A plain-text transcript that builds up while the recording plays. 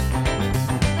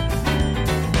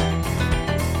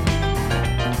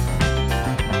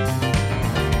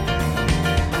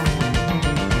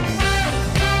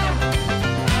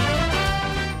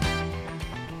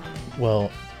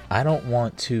I don't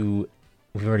want to.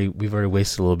 We've already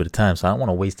wasted a little bit of time, so I don't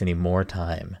want to waste any more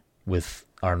time with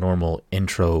our normal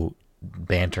intro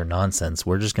banter nonsense.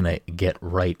 We're just gonna get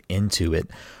right into it.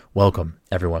 Welcome,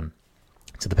 everyone,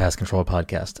 to the Pass Controller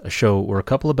Podcast, a show where a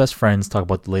couple of best friends talk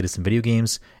about the latest in video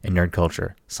games and nerd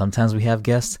culture. Sometimes we have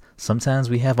guests,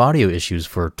 sometimes we have audio issues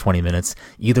for 20 minutes.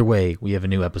 Either way, we have a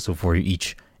new episode for you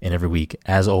each and every week.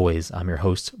 As always, I'm your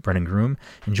host, Brennan Groom,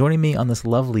 and joining me on this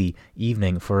lovely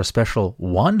evening for a special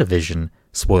WandaVision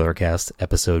spoiler cast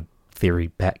episode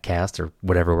theory cast, or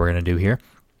whatever we're going to do here,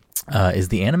 is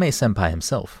the anime senpai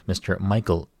himself, Mr.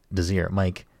 Michael Desir.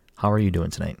 Mike, how are you doing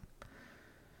tonight?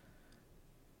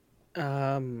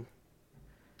 How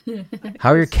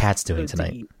are your cats doing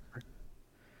tonight?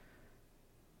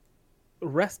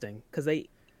 Resting, because they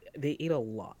ate a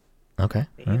lot. Okay.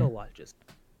 They ate a lot. Just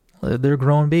they're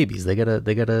growing babies. They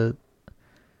gotta.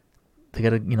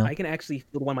 You know. I can actually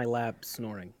feel one of my lab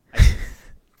snoring.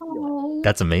 Oh,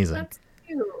 that's amazing. That's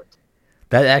cute.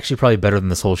 That's actually probably better than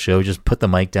this whole show. Just put the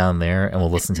mic down there, and we'll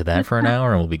listen to that for an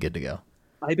hour, and we'll be good to go.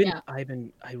 I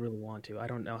really want to. I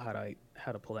don't know how to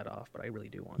pull that off, but I really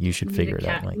do want to. You should figure it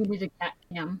out, Mike. You need a cat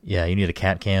cam. Yeah, you need a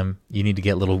cat cam. You need to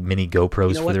get little mini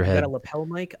GoPros for their head. I got a lapel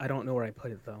mic. I don't know where I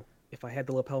put it though. If I had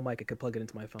the lapel mic, I could plug it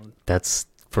into my phone. That's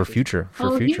for future.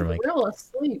 He's Mike. real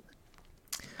asleep.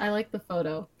 I like the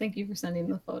photo. Thank you for sending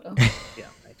the photo. Yeah,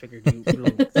 I figured you really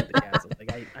want to see the cats.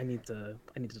 Like I need to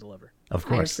deliver. Of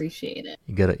course, I appreciate it.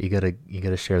 You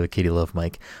gotta share the kitty love,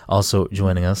 Mike. Also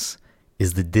joining us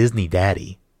is the Disney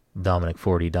daddy, Dominic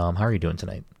Forty. Dom, how are you doing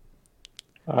tonight?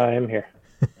 I am here.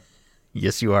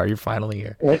 Yes, you are. You're finally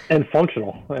here. And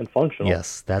functional.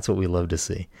 Yes, that's what we love to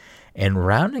see. And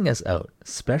rounding us out,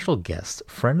 special guest,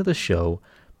 friend of the show,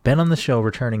 been on the show,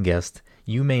 returning guest.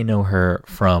 You may know her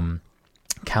from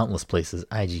countless places: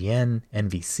 IGN,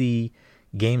 NVC,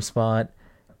 GameSpot,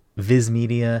 Viz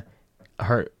Media.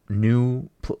 Her new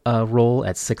role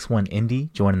at 6-1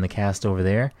 Indie, joining the cast over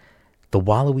there. The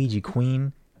Waluigi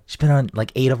Queen. She's been on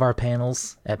like 8 of our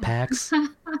panels at PAX.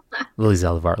 Lily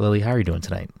Zalivar. Lily, how are you doing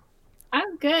tonight?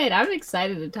 I'm good. I'm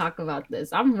excited to talk about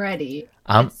this. I'm ready.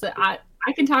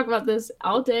 I can talk about this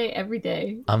all day, every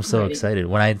day. I'm so excited.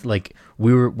 When I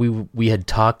we had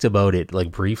talked about it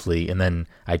like briefly, and then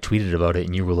I tweeted about it,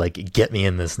 and you were like, "Get me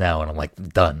in this now," and I'm like,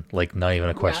 "Done." Like, not even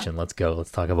a question. Yeah. Let's go. Let's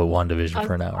talk about WandaVision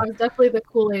for an hour. I was definitely the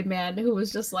Kool-Aid man who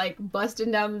was just like busting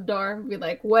down the door and be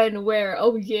like, "When, where?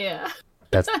 Oh yeah."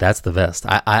 That's the best.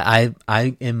 I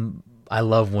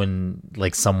love when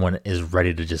like someone is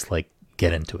ready to just like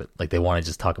get into it. Like they want to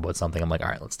just talk about something. I'm like, all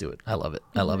right, let's do it. I love it.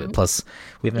 I love it. Plus,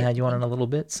 we haven't had you on in a little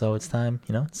bit, so it's time.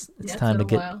 You know, it's time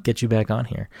to get you back on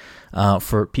here.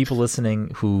 For people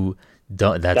listening who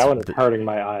don't, that one is hurting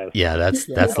my eyes. Yeah,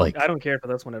 that's like I don't care for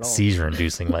this one at all. Seizure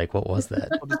inducing. Like, what was that?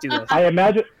 I'll just do this. I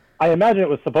imagine it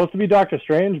was supposed to be Doctor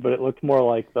Strange, but it looked more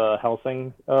like the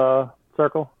Helsing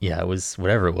circle. Yeah, it was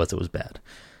whatever it was. It was bad.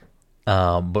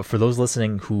 But for those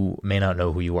listening who may not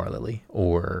know who you are, Lily,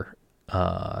 or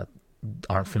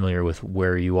aren't familiar with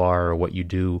where you are or what you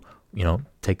do, you know,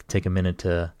 take a minute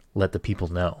to let the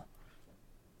people know.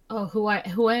 Oh, who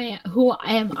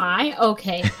am I?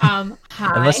 Okay. Hi.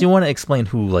 Unless you want to explain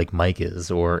who like Mike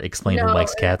is, or explain who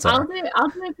Mike's cats are.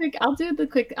 I'll do the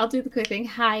quick thing.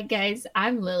 Hi guys,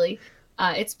 I'm Lily.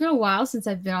 It's been a while since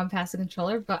I've been on Pass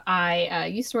Controller, but I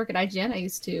used to work at IGN. I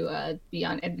used to be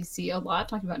on NBC a lot,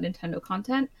 talking about Nintendo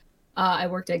content. I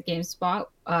worked at GameSpot,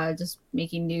 just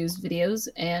making news videos,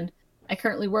 and I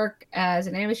currently work as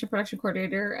an animation production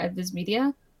coordinator at Viz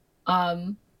Media.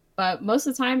 But most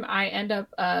of the time I end up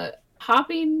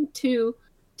hopping to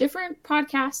different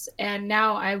podcasts, and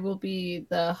now I will be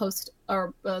the host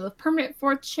or the permanent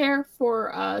fourth chair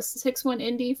for 6-1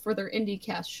 Indie for their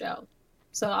IndieCast show.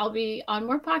 So I'll be on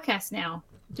more podcasts now,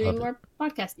 doing more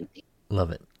podcasting.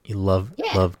 Love it. You love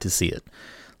to see it.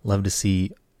 Love to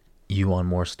see you on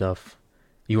more stuff.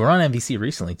 You were on NBC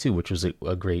recently too, which was a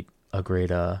great change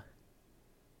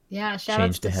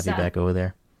to have you back over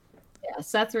there. Yeah,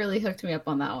 Seth really hooked me up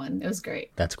on that one. It was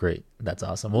great. That's great. That's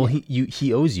awesome. Well,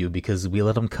 he owes you because we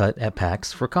let him cut at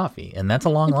PAX for coffee, and that's a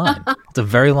long line. It's a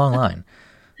very long line.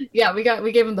 Yeah, we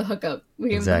gave him the hookup. We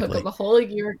gave him the hookup a whole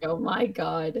year ago. My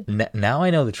God. Now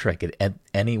I know the trick. At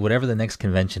whatever the next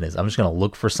convention is, I'm just gonna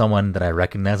look for someone that I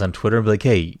recognize on Twitter and be like,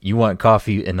 "Hey, you want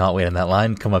coffee and not wait on that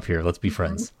line? Come up here. Let's be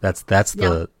friends." That's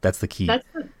the key.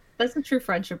 That's the true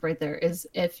friendship right there. Is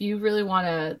if you really want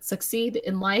to succeed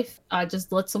in life,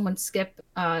 just let someone skip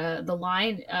the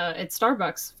line at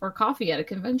Starbucks for coffee at a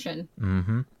convention.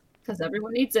 Mm-hmm. Because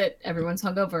everyone needs it. Everyone's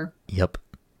hungover. Yep.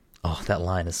 Oh, that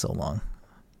line is so long.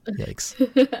 Yikes.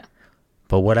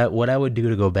 But what I would do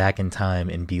to go back in time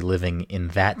and be living in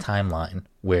that timeline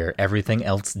where everything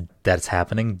else that's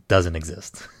happening doesn't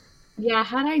exist. Yeah,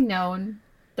 had I known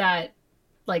that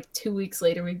like 2 weeks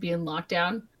later we'd be in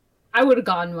lockdown, I would have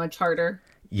gone much harder.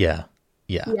 Yeah.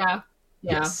 Yeah.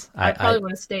 Yes. I probably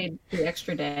would have stayed the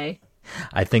extra day.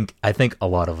 I think a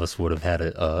lot of us would have had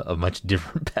a much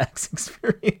different PAX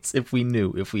experience if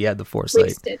we had the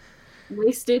foresight.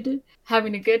 Wasted,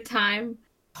 having a good time,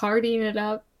 partying it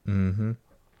up, Mm-hmm.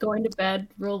 going to bed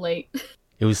real late.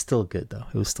 It was still good though.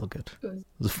 It was still good. It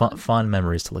It was fond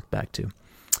memories to look back to.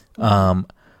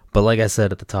 But like I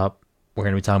said at the top, we're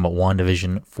going to be talking about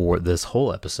WandaVision for this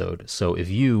whole episode. So if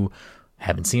you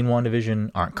haven't seen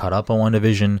WandaVision, aren't caught up on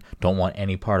WandaVision, don't want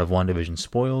any part of WandaVision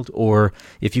spoiled, or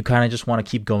if you kind of just want to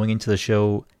keep going into the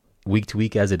show week to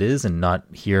week as it is and not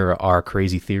hear our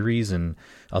crazy theories and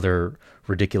other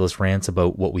ridiculous rants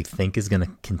about what we think is going to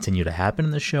continue to happen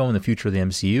in the show in the future of the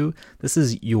MCU, this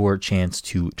is your chance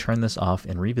to turn this off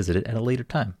and revisit it at a later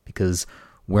time, because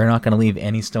we're not going to leave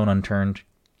any stone unturned.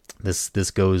 This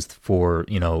goes for,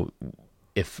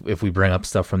 if we bring up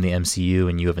stuff from the MCU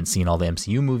and you haven't seen all the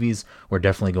MCU movies, we're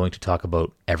definitely going to talk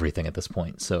about everything at this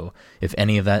point. So if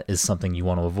any of that is something you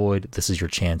want to avoid, this is your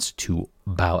chance to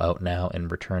bow out now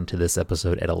and return to this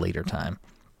episode at a later time.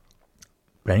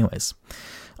 But anyways,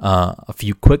 a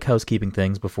few quick housekeeping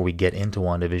things before we get into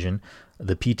WandaVision.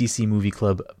 The PTC Movie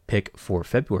Club pick for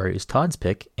February is Todd's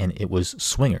pick, and it was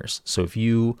Swingers. So if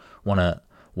you want to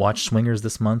watch Swingers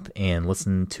this month and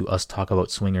listen to us talk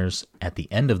about Swingers at the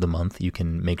end of the month, you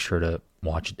can make sure to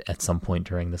watch it at some point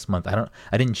during this month. I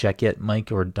didn't check yet,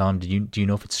 Mike or Dom. Do you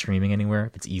know if it's streaming anywhere?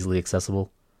 If it's easily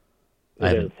accessible?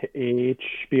 It is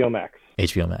HBO Max.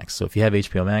 HBO Max. So if you have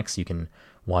HBO Max, you can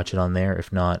watch it on there.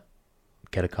 If not,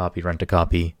 get a copy, rent a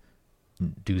copy,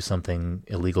 do something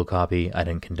illegal copy. I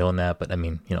didn't condone that, but I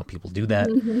mean, people do that.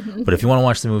 But if you want to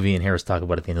watch the movie and hear us talk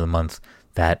about it at the end of the month,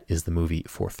 that is the movie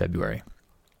for February.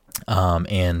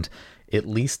 And at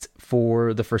least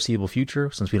for the foreseeable future,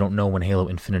 since we don't know when Halo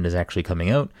Infinite is actually coming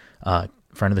out,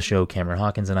 friend of the show, Cameron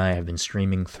Hawkins, and I have been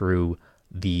streaming through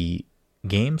the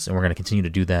games, and we're going to continue to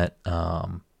do that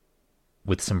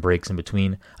with some breaks in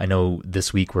between. I know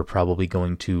this week we're probably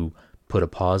going to put a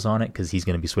pause on it because he's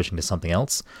going to be switching to something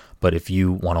else. But if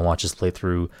you want to watch us play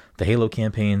through the Halo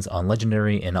campaigns on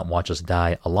Legendary and not watch us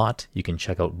die a lot, you can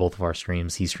check out both of our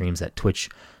streams. He streams at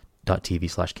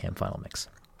twitch.tv/CamFinalMix.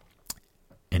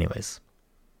 Anyways,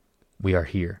 we are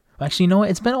here. Actually, you know what?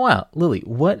 It's been a while. Lily,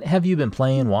 what have you been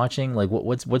playing, watching? Like,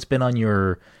 what's been on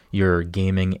your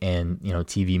gaming and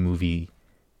TV movie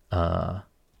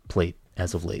plate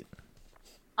as of late?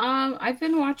 I've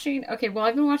been watching a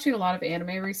lot of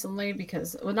anime recently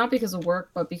not because of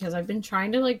work, but because I've been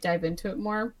trying to dive into it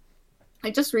more. I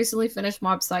just recently finished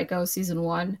Mob Psycho season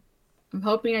 1. I'm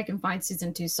hoping I can find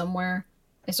season 2 somewhere.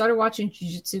 I started watching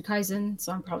Jujutsu Kaisen,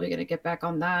 so I'm probably gonna get back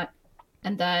on that.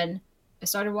 And then I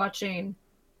started watching,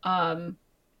 oh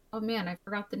man, I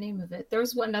forgot the name of it. There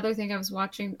was another thing I was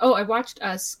watching. Oh, I watched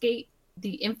Skate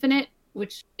the Infinite,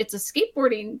 which it's a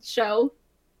skateboarding show,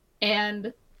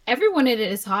 and everyone in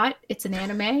it is hot. It's an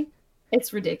anime.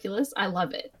 It's ridiculous. I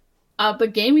love it.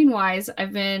 But gaming wise,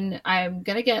 I'm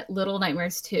gonna get Little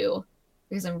Nightmares 2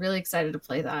 because I'm really excited to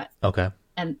play that. Okay.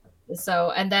 And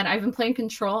then I've been playing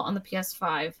Control on the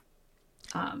PS5.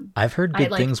 I've heard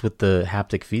good things with the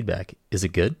haptic feedback. Is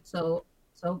it good? So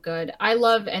good. I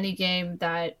love any game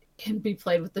that can be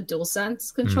played with the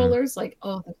DualSense controllers.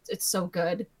 It's so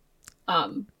good.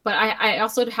 But I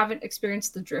also haven't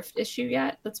experienced the drift issue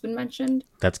yet that's been mentioned.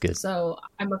 That's good. So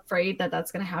I'm afraid that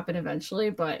that's going to happen eventually,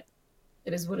 but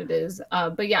it is what it is.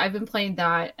 But yeah, I've been playing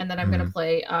that, and then I'm going to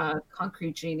play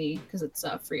Concrete Genie because it's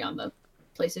free on the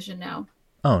PlayStation now.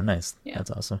 Oh, nice. Yeah. That's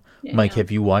awesome. Yeah, Mike, yeah.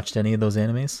 have you watched any of those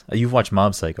animes? You've watched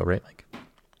Mob Psycho, right, Mike?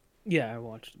 Yeah, I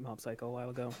watched Mob Psycho a while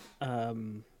ago.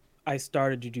 I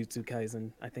started Jujutsu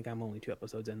Kaisen. I think I'm only 2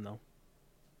 episodes in though.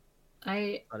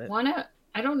 I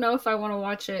don't know if I want to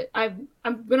watch it. I'm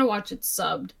gonna watch it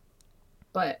subbed,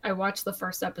 but I watched the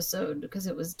first episode because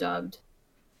it was dubbed.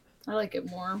 I like it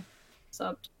more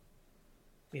subbed.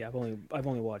 Yeah, I've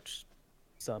only watched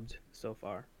subbed so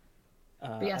far.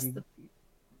 But yes,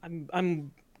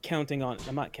 I'm counting on.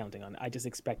 I'm not counting on. I just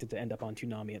expect it to end up on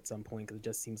Toonami at some point because it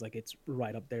just seems like it's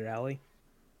right up their alley.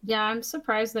 yeah, I'm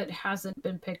surprised that it hasn't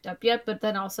been picked up yet. But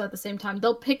then also at the same time,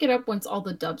 they'll pick it up once all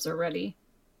the dubs are ready.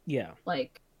 Yeah.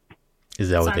 Is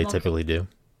that what they typically do?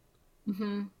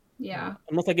 Mm-hmm. Yeah.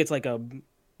 Unless it's like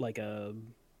a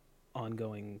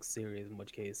ongoing series, in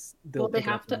which case they'll They pick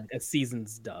have up to. as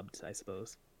seasons dubbed, I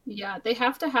suppose. Yeah, they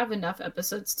have to have enough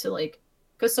episodes to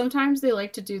because sometimes they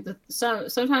like to do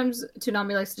sometimes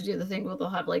Toonami likes to do the thing where they'll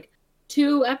have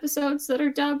 2 episodes that are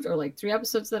dubbed or like 3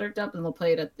 episodes that are dubbed, and they'll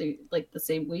play it at the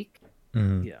same week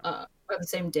Yeah. or the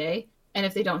same day. And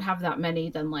if they don't have that many,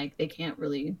 then like they can't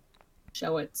really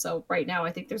show it. So right now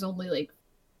I think there's only like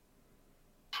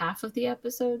half of the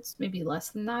episodes, maybe less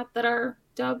than that are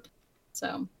dubbed.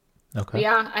 So but Okay.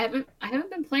 yeah, I haven't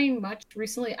been playing much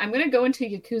recently. I'm gonna go into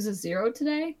Yakuza 0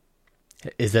 today.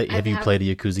 Is that have you have- played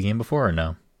a Yakuza game before or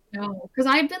no? No, because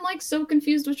I've been like so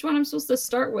confused which one I'm supposed to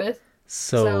start with.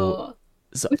 So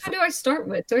Which one do I start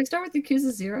with? Do I start with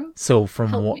Yakuza 0? so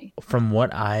Help me. from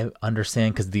what I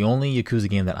understand, because the only Yakuza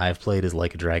game that I've played is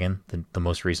Like a Dragon, the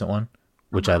most recent one,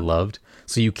 which I loved.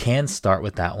 So you can start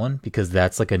with that one because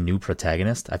that's like a new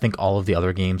protagonist. I think all of the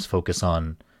other games focus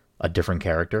on a different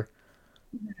character.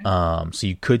 So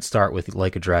you could start with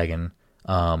Like a Dragon,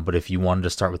 but if you wanted to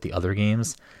start with the other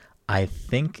games, I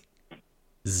think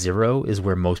 0 is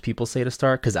where most people say to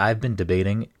start because I've been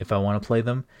debating if I want to play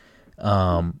them.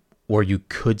 Or you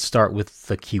could start with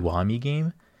the Kiwami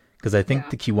game because I think Yeah.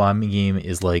 the Kiwami game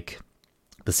is like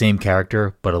the same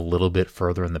character but a little bit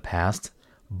further in the past.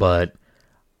 But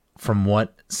from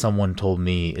what someone told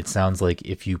me, it sounds like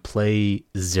if you play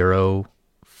 0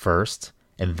 first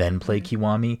and then play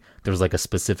Kiwami, there's like a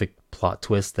specific plot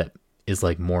twist that is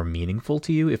like more meaningful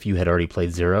to you if you had already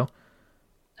played 0.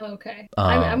 Okay.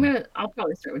 Um, I'll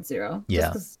probably start with 0.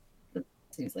 Yeah. Just 'cause that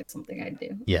seems like something I'd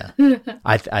do. Yeah,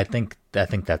 I think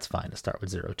that's fine to start with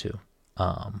 0 too.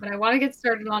 But I want to get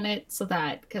started on it so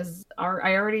that because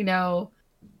I already know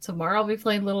tomorrow I'll be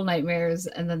playing Little Nightmares,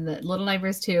 and then the Little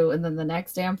Nightmares 2, and then the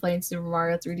next day I'm playing Super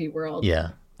Mario 3D World. Yeah.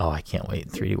 Oh, I can't wait.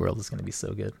 3D World is going to be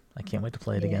so good. I can't wait to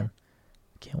play it Yeah. again.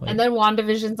 Can't wait. And then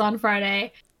WandaVision's on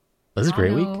Friday. This is a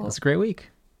great week. know. That's a great week.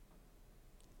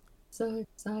 So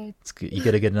excited. It's good. You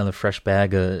got to get another fresh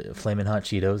bag of Flamin' Hot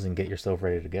Cheetos and get yourself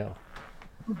ready to go.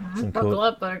 Some Buckle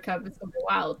up, Buttercup. It's gonna be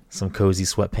wild. some cozy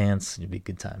sweatpants. It'd be a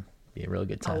good time. Be a real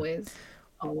good time.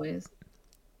 Always.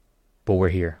 But we're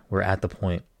here. We're at the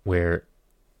point where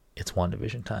it's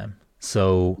WandaVision time.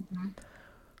 So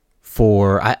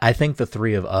I think the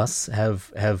three of us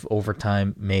have over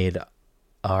time made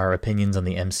our opinions on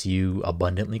the MCU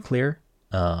abundantly clear.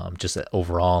 Just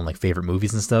overall and like favorite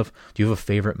movies and stuff. Do you have a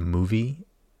favorite movie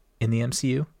in the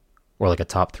MCU? Or like a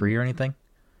top 3 or anything?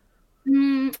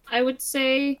 I would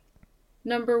say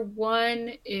number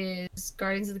 1 is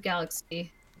Guardians of the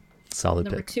Galaxy. Solid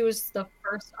Number pick. 2 is the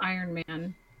first Iron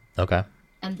Man. Okay.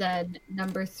 And then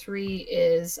number 3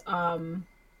 is oh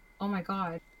my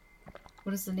god.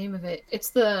 What is the name of it? It's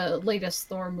the latest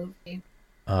Thor movie.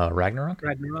 Ragnarok?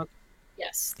 Ragnarok.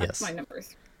 Yes, that's Yes. my number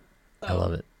 3. I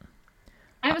love it.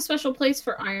 I have a special place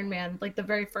for Iron Man, like the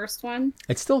very first one.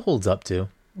 It still holds up too.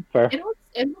 Fair. It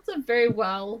holds up very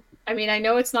well. I mean, I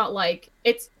know it's not like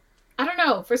it's. I don't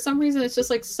know. For some reason, it's just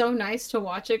like so nice to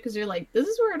watch it because you're like, this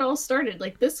is where it all started.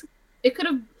 Like this, it could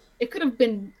have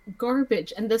been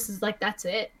garbage, and this is like that's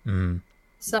it. Mm,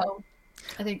 So,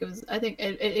 I think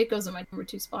it goes in my number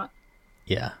 2 spot.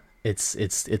 yeah, it's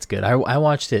good. I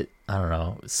watched it. I don't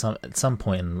know, at some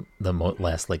point in the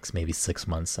last like maybe 6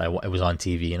 months. It was on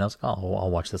TV and I was like, oh,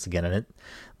 I'll watch this again. And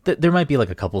there might be like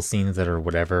a couple scenes that are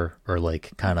whatever or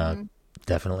like kind of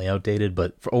definitely outdated,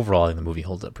 but for overall, I think the movie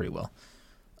holds up pretty well.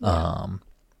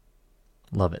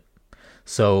 Love it.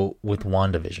 So with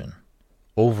WandaVision,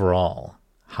 overall,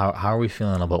 how are we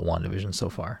feeling about WandaVision so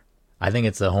far? I think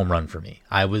it's a home run for me.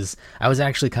 I was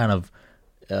actually kind of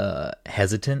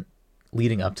hesitant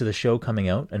leading up to the show coming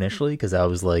out initially because I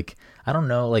was like, I don't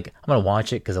know, like I'm gonna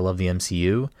watch it because I love the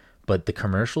MCU, but the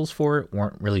commercials for it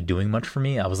weren't really doing much for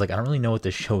me. I was like, I don't really know what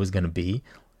this show is gonna be,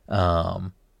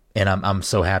 and I'm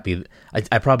so happy.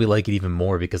 I probably like it even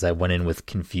more because I went in with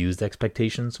confused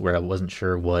expectations where I wasn't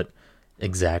sure what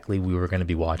exactly we were going to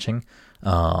be watching,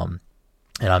 and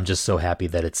I'm just so happy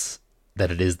that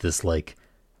it is this like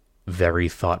very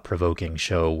thought-provoking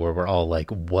show where we're all like,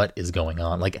 what is going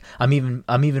on? Like I'm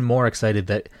even more excited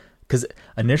that because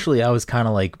initially I was kind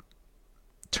of like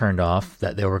turned off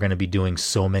that they were going to be doing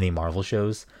so many Marvel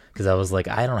shows because I was like,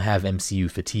 I don't have MCU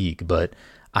fatigue, but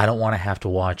I don't want to have to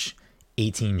watch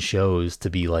 18 shows to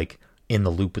be like in the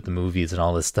loop with the movies and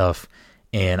all this stuff.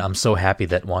 And I'm so happy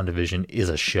that WandaVision is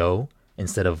a show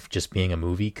instead of just being a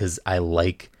movie because I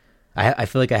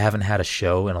feel like I haven't had a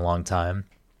show in a long time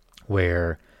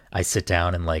where I sit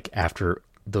down and like after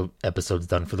the episode's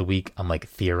done for the week, I'm like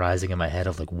theorizing in my head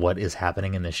of like what is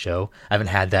happening in this show. I haven't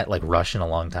had that like rush in a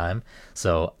long time,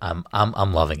 so I'm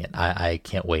loving it. I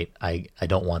can't wait. I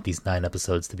don't want these 9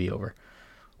 episodes to be over.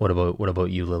 What about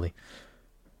you, Lily?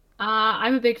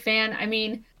 I'm a big fan. I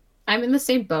mean, I'm in the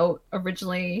same boat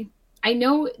originally. I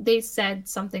know they said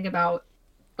something about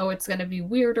oh, it's going to be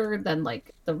weirder than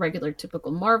like the regular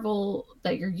typical Marvel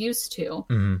that you're used to.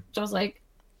 Hmm. Which I was like,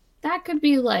 that could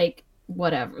be like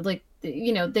whatever. Like,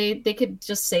 you know, they could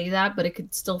just say that, but it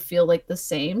could still feel like the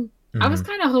same. I was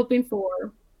kind of hoping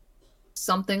for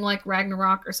something like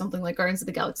Ragnarok or something like Guardians of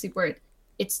the Galaxy where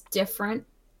it's different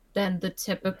than the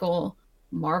typical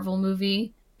Marvel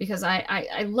movie, because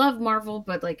I love Marvel,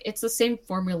 but like it's the same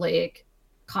formulaic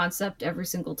concept every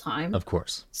single time. Of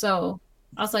course. So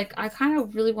I was like, I kind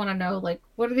of really want to know, like,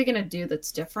 what are they going to do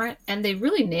that's different? And they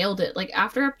really nailed it. Like,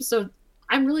 after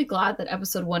I'm really glad that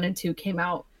episode 1 and 2 came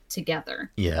out together.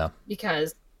 Yeah.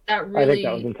 Because that really. I think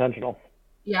that was intentional.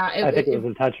 Yeah. I think it was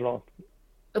intentional.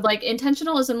 Like,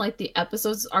 intentional as in, like, the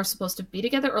episodes are supposed to be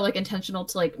together, or, like, intentional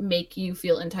to, like, make you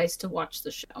feel enticed to watch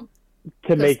the show?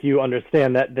 To make you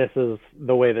understand that this is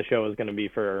the way the show is going to be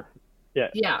for. Yeah.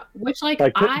 Yeah. Which, like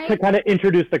to kind of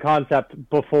introduce the concept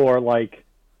before, like,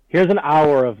 here's an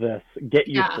hour of this. Get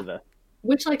used to this.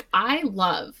 Which, like, I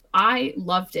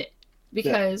loved it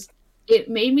because it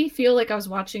made me feel like I was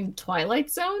watching Twilight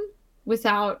Zone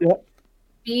without it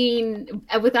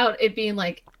being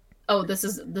like, oh, this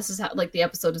is how, like, the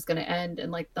episode is going to end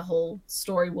and, like, the whole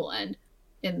story will end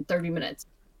in 30 minutes.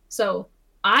 So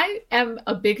I am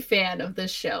a big fan of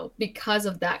this show because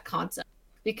of that concept.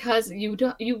 Because you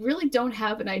really don't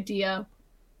have an idea.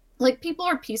 Like, people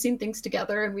are piecing things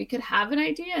together, and we could have an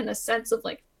idea in a sense of,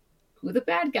 like, who the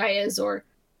bad guy is or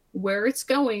where it's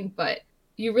going, but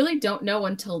you really don't know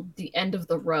until the end of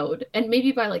the road. And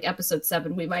maybe by, like, episode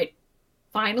 7, we might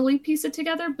finally piece it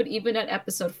together, but even at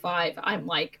episode 5, I'm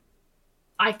like,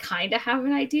 I kind of have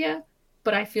an idea,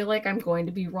 but I feel like I'm going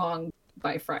to be wrong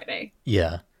by Friday.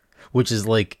 Yeah. Which is,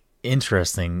 like,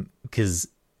 interesting, because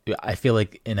I feel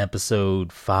like in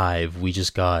episode 5, we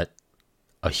just got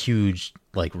a huge,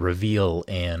 like, reveal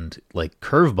and, like,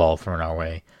 curveball thrown our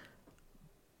way.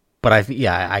 But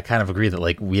I kind of agree that,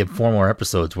 like, we have 4 more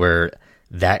episodes where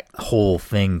that whole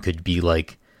thing could be,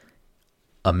 like,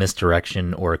 a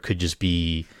misdirection, or it could just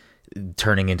be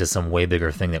turning into some way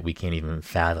bigger thing that we can't even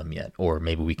fathom yet. Or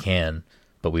maybe we can,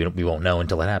 but we won't know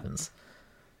until it happens.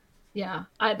 Yeah,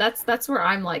 that's where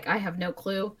I'm like, I have no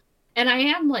clue. And I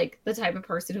am, like, the type of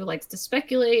person who likes to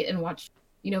speculate and watch,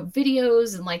 you know,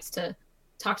 videos and likes to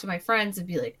talk to my friends and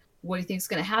be like, what do you think is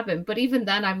going to happen? But even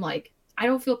then, I'm like, I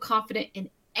don't feel confident in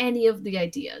any of the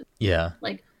ideas. Yeah.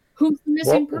 Like, who's the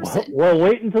missing person? Well,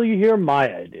 wait until you hear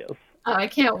my ideas. Oh, I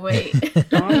can't wait.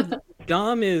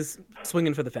 Dom is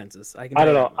swinging for the fences. I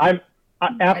don't know.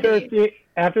 After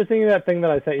seeing that thing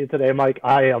that I sent you today, Mike,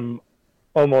 I am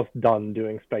almost done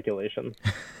doing speculation.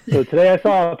 So today I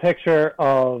saw a picture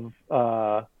of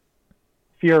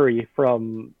Fury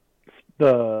from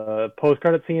the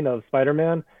post-credit scene of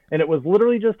Spider-Man, and it was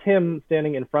literally just him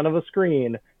standing in front of a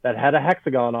screen that had a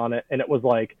hexagon on it, and it was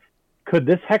like, could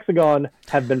this hexagon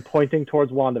have been pointing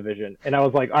towards WandaVision? And I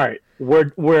was like, all right,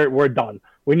 we're done.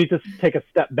 We need to take a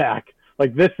step back.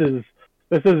 Like, this is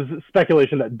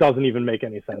speculation that doesn't even make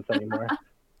any sense anymore.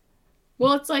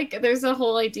 Well, it's like there's a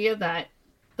whole idea that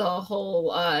the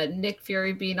whole Nick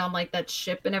Fury being on, like, that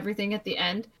ship and everything at the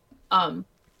end,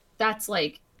 that's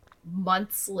like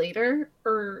months later,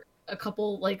 or a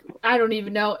couple, like, I don't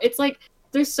even know. It's like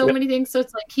there's so many things. So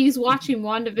it's like he's watching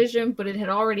WandaVision, but it had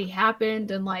already happened,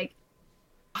 and like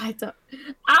I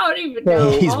don't even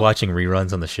know. He's watching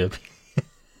reruns on the ship.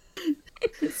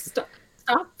 Stop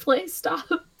play.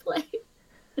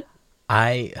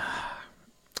 I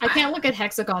can't look at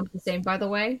hexagons the same, by the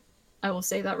way. I will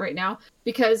say that right now,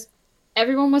 because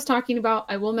everyone was talking about,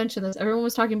 I will mention this, everyone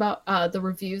was talking about the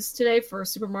reviews today for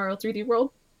Super Mario 3D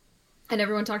World, and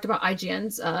everyone talked about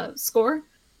IGN's score,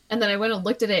 and then I went and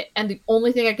looked at it, and the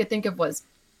only thing I could think of was,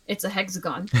 it's a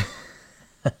hexagon.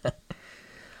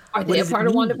 Are they a part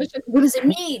of WandaVision? What does it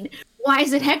mean? Why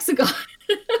is it hexagon?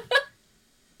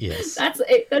 Yes. That's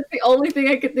it. That's the only thing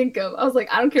I could think of. I was like,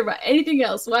 I don't care about anything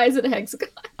else. Why is it a hexagon?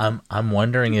 I'm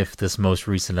wondering if this most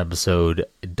recent episode,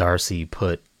 Darcy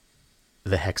put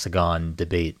the hexagon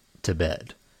debate to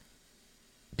bed,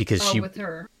 because with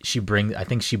her, I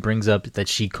think she brings up that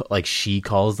she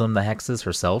calls them the hexes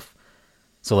herself.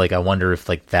 So, like, I wonder if,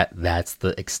 like, that's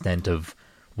the extent of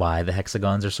why the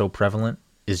hexagons are so prevalent,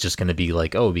 is just going to be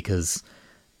like, oh, because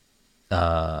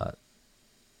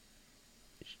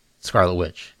Scarlet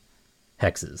Witch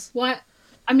hexes. What?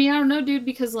 I mean, I don't know, dude,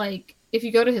 because, like, if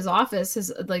you go to his office,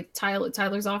 his, like,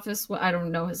 Tyler's office, well, I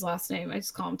don't know his last name, I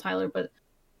just call him Tyler, but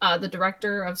the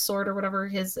director of S.W.O.R.D. or whatever,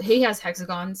 he has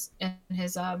hexagons in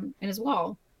his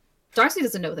wall. Darcy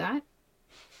doesn't know that.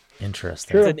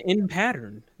 Interesting. It's an in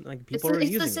pattern. Like, people are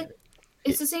using it.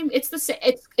 It's the same.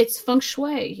 It's feng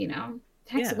shui, you know.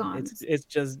 hexagons. it's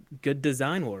just good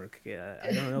design work. Yeah,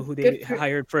 I don't know who they Good for-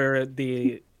 hired for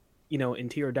the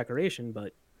interior decoration,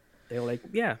 but they were like,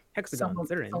 yeah, hexagons,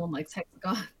 they're in. Someone likes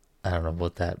hexagon. I don't know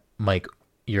about that. Mike,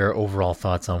 your overall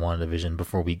thoughts on WandaVision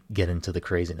before we get into the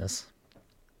craziness?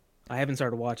 I haven't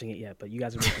started watching it yet, but you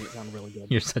guys are making it sound really good.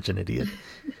 You're such an idiot.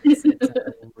 It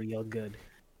sounds real good.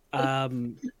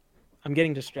 I'm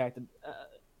getting distracted.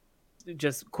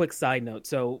 Just quick side note.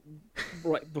 So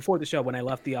right before the show, when I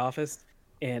left the office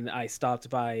and I stopped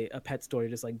by a pet store to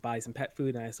just like buy some pet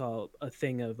food, and I saw a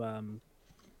thing of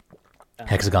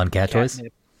Hexagon cat toys?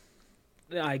 catnip.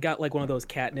 I got like one of those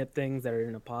catnip things that are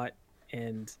in a pot,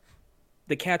 and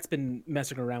the cat's been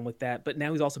messing around with that, but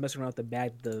now he's also messing around with the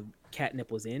bag the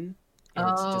catnip was in, and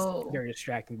it's just very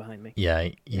distracting behind me. Yeah,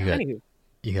 Anywho,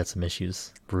 you got some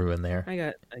issues brewing there. I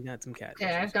got some cat.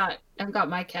 Okay, issues. I've got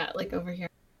my cat like over here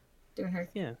doing her.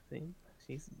 Yeah, see?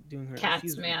 She's doing her. Cats,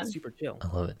 she's man. super chill. I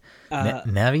love it. Uh,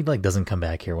 Navi like doesn't come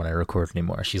back here when I record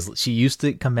anymore. She used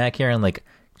to come back here and like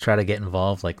try to get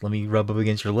involved. Like, let me rub up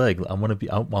against your leg. I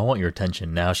want your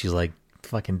attention. Now she's like,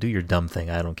 fucking do your dumb thing.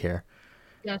 I don't care.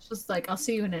 Yeah, it's just like, I'll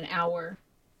see you in an hour,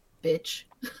 bitch.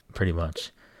 Pretty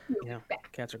much. Yeah,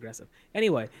 cats are aggressive.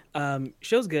 Anyway,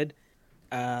 show's good.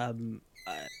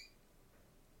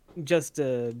 Just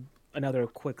another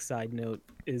quick side note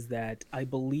is that I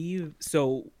believe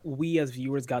so. We as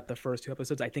viewers got the first 2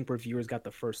 episodes. I think reviewers got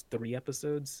the first 3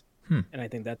 episodes, and I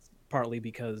think that's partly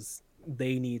because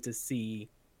they need to see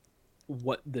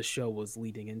what the show was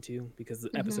leading into. Because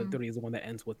episode 3 is the one that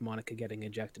ends with Monica getting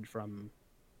ejected from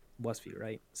Westview,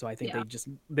 right? So I think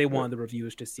they wanted the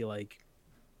reviewers to see like,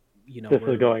 this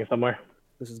is going somewhere.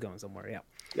 This is going somewhere.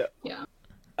 Yeah. Yeah.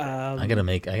 I gotta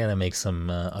make some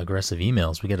aggressive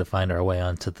emails. We gotta find our way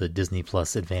onto the Disney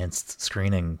Plus Advanced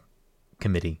Screening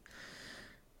Committee.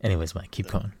 Anyways, Mike, keep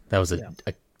going. That was a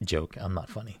joke. I'm not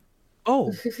funny.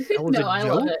 Oh, that was No, a I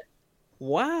joke? love it.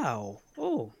 Wow.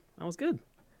 Oh, that was good.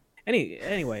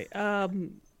 Anyway,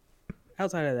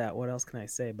 outside of that, what else can I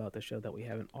say about the show that we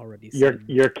haven't already seen?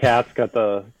 Your cat's got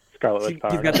the Scarlet Witch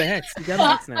power. He's got the hex. He's got the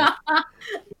hex now.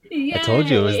 Yay! I told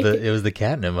you it was the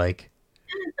catnip, Mike.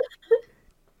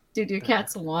 Dude, your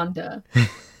cat's Wanda.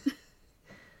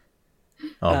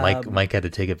 Oh, Mike had to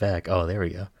take it back. Oh, there we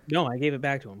go. No, I gave it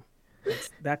back to him.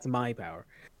 That's my power.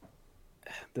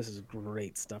 This is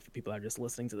great stuff for people that are just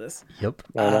listening to this. Yep.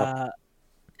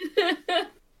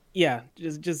 Yeah,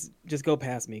 just go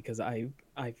past me because I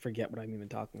forget what I'm even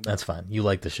talking about. That's fine. You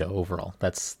like the show overall.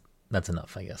 That's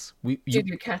enough, I guess. Dude,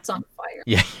 your cat's on fire.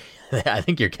 Yeah, I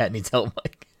think your cat needs help,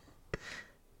 Mike.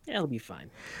 Yeah, it'll be fine.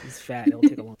 He's fat. It'll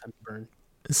take a long time to burn.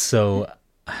 So,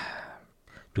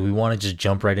 do we want to just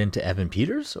jump right into Evan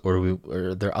Peters, or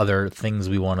are there other things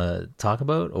we want to talk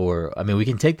about? Or, I mean, we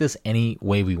can take this any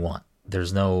way we want.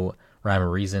 There's no rhyme or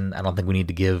reason. I don't think we need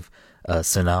to give a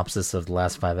synopsis of the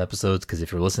last 5 episodes, because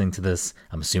if you're listening to this,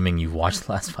 I'm assuming you've watched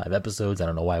the last 5 episodes. I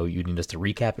don't know why you need us to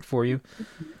recap it for you.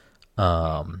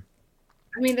 I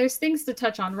mean, there's things to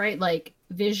touch on, right? Like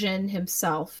Vision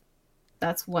himself.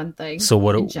 That's one thing. So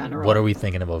what are we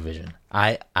thinking about Vision?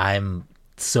 I'm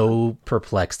so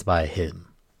perplexed by him.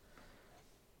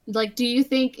 Like, do you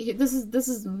think this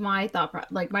is my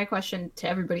thought? Like, my question to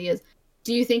everybody is,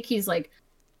 do you think he's like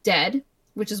dead,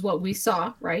 which is what we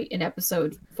saw right in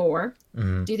episode 4?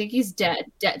 Mm-hmm. Do you think he's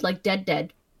dead, like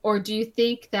dead, or do you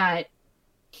think that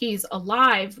he's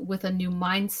alive with a new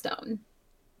Mind Stone?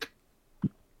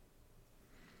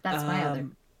 That's my other.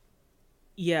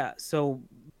 Yeah. So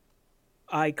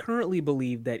I currently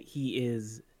believe that he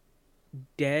is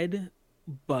dead,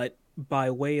 but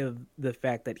by way of the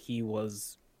fact that he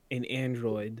was an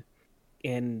android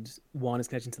and Wanda's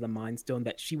connection to the Mind Stone,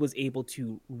 that she was able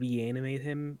to reanimate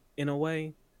him in a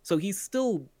way. So he's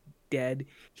still dead.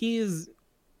 He's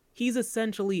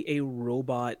essentially a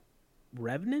robot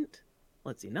revenant.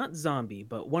 Let's see, not zombie,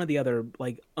 but one of the other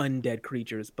like undead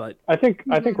creatures. But I think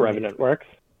Revenant works.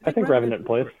 I think Revenant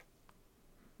plays.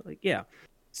 Like, yeah.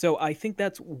 So I think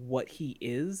that's what he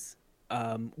is.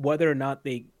 Whether or not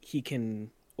he can,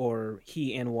 or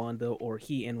he and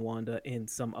Wanda and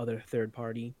some other third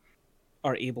party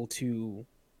are able to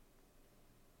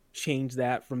change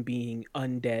that from being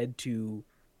undead to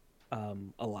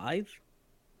alive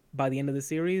by the end of the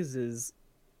series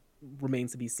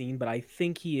remains to be seen. But I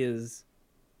think he is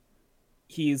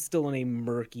still in a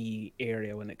murky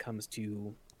area when it comes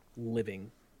to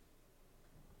living.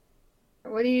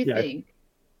 What do you think?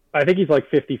 I think he's like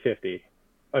 50-50.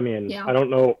 I mean, Yeah. I don't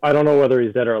know whether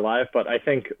he's dead or alive, but I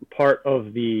think part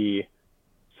of the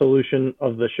solution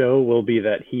of the show will be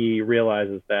that he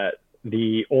realizes that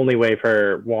the only way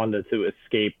for Wanda to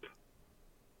escape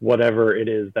whatever it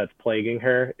is that's plaguing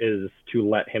her is to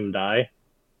let him die.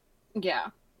 Yeah.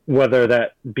 Whether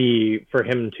that be for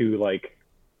him to like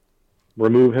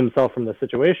remove himself from the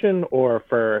situation or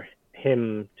for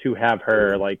him to have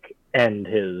her like end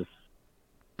his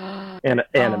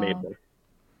animation.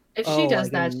 If she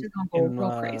does like that, she's gonna go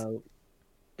real crazy.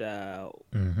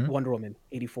 Wonder Woman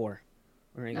 84.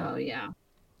 Right? Oh yeah.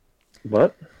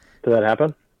 What? Did that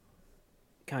happen?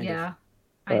 Kind Yeah.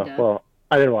 Oh, Kinda. well,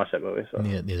 I didn't watch that movie, so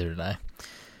Neither did I.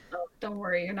 Oh, don't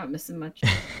worry, you're not missing much.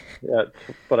 yeah, that's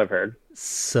what I've heard.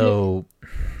 So,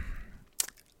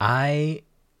 I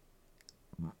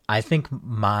think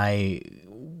my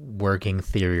working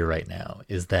theory right now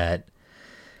is that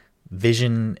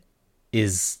Vision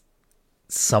is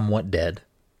somewhat dead,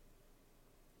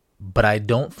 but I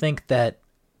don't think that.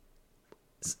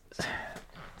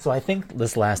 So I think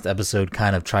this last episode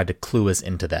kind of tried to clue us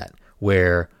into that,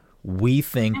 where we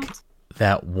think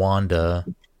that Wanda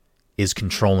is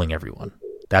controlling everyone.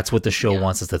 That's what the show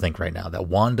wants us to think right now, that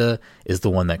Wanda is the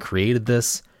one that created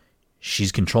this.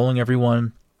 She's controlling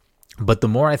everyone. But the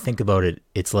more I think about it,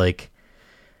 it's like,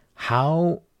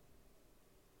 how,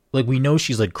 like, we know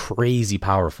she's like crazy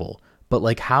powerful, but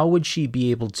like, how would she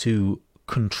be able to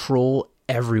control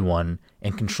everyone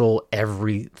and control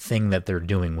everything that they're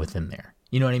doing within there?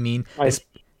 You know what I mean?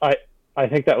 I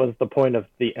think that was the point of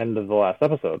the end of the last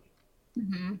episode.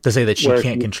 Mm-hmm. To say that she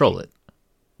can't control it.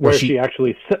 Where she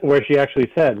actually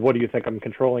said, "What do you think? I'm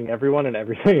controlling everyone and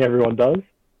everything everyone does."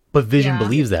 But Vision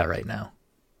believes that right now.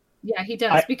 Yeah, he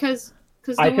does because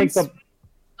I think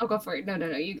Oh, go for it. No,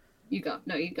 you go.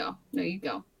 No, you go.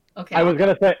 Okay. I was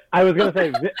gonna say.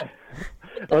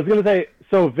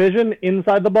 So Vision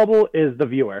inside the bubble is the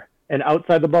viewer, and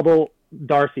outside the bubble,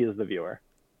 Darcy is the viewer.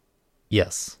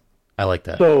 Yes, I like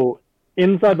that. So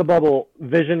inside the bubble,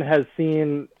 Vision has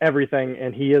seen everything,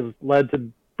 and he is led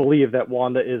to believe that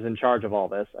Wanda is in charge of all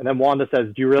this. And then Wanda says,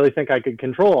 "Do you really think I could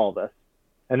control all this?"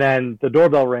 And then the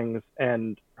doorbell rings,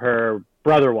 and her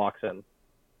brother walks in.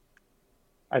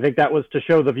 I think that was to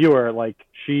show the viewer, like,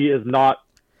 she is not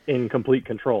in complete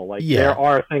control. Like, there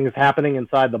are things happening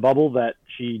inside the bubble that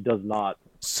she does not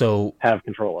have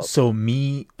control of. So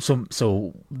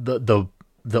the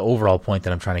overall point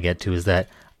that I'm trying to get to is that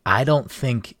I don't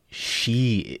think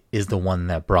she is the one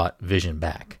that brought Vision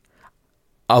back.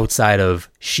 Outside of,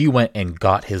 she went and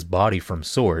got his body from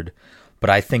Sword, but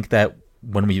I think that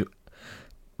when we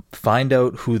find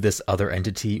out who this other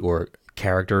entity or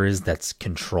character is that's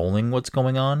controlling what's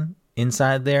going on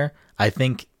inside there, I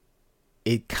think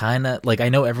it kind of, like, I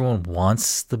know everyone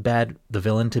wants the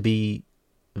villain to be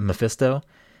Mephisto,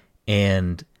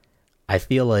 and I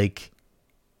feel like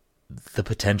the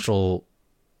potential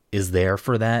is there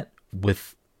for that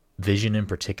with Vision in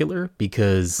particular,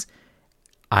 because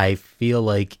I feel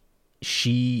like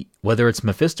she, whether it's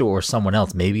Mephisto or someone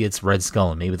else, maybe it's Red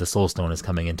Skull and maybe the Soul Stone is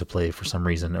coming into play for some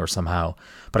reason or somehow,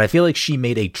 but I feel like she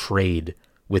made a trade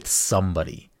with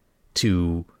somebody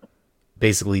to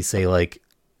basically say, like,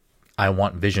 I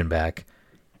want Vision back,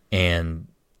 and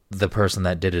the person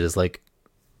that did it is like,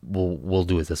 we'll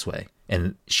do it this way,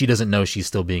 and she doesn't know she's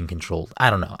still being controlled. I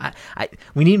don't know.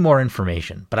 We need more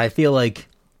information, but I feel like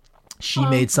she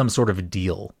made some sort of a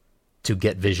deal to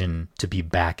get Vision to be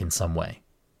back in some way.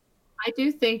 I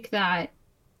do think that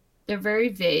they're very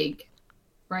vague,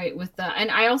 right? With that,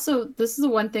 and I also, this is the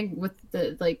one thing with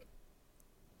the, like,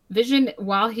 Vision,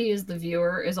 while he is the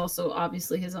viewer, is also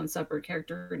obviously his own separate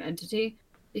character and entity,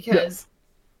 because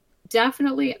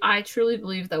definitely, I truly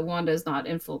believe that Wanda is not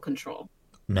in full control.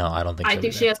 No, I don't think so. I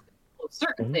think she has control of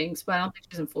certain things, but I don't think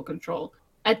she's in full control.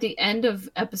 At the end of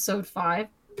episode 5,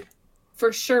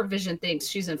 for sure, Vision thinks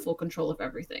she's in full control of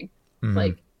everything. Mm-hmm.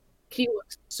 Like, he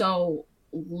looks so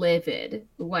livid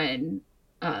when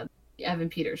Evan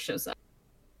Peters shows up.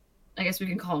 I guess we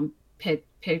can call him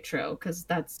Petro, because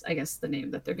that's, I guess, the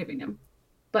name that they're giving him.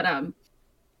 But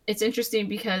it's interesting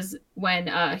because when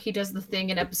he does the thing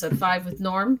in episode 5 with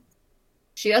Norm,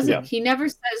 he never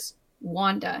says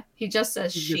Wanda. He just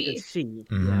says she.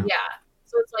 Mm-hmm. Yeah.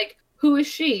 So it's like, who is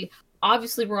she?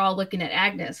 Obviously, we're all looking at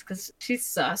Agnes because she's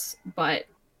sus, but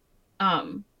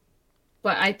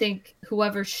I think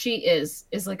whoever she is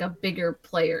like a bigger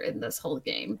player in this whole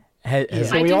game.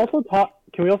 Can we also talk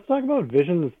about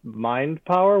Vision's mind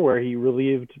power, where he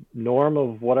relieved Norm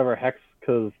of whatever hex?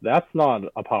 Because that's not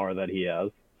a power that he has.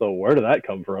 So where did that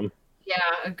come from? Yeah,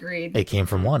 agreed. It came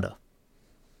from Wanda.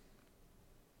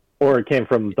 Or it came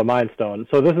from the Mind Stone.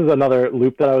 So this is another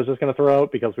loop that I was just going to throw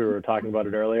out, because we were talking about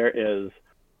it earlier, is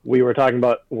we were talking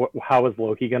about how is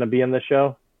Loki going to be in this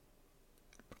show?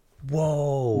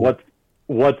 Whoa.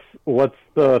 What's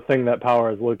the thing that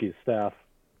powers Loki's staff?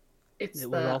 It's It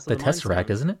was the also The Mind Tesseract,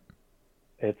 Stone. isn't it?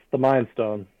 It's the Mind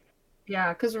Stone.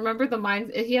 yeah, because remember the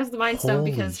mind. He has the mind stone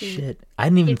Holy because he. shit! I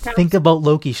didn't even taps- think about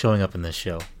Loki showing up in this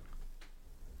show.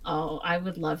 Oh, I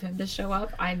would love him to show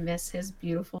up. I miss his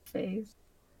beautiful face.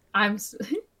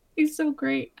 He's so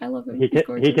great. I love him. He He's can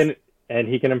gorgeous.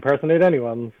 he can impersonate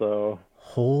anyone. So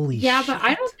Holy Yeah, shit! but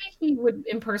I don't think he would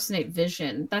impersonate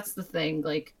Vision. That's the thing.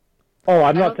 Like, oh,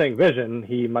 I'm I not don't- saying Vision.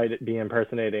 He might be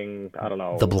impersonating, I don't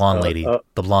know, The blonde lady.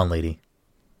 The blonde lady.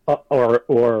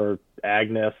 or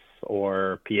Agnes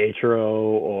or Pietro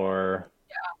or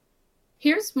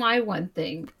here's my one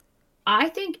thing. I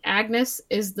think Agnes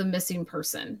is the missing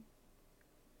person.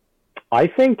 I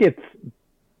think it's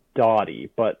Dottie,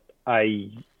 but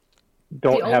I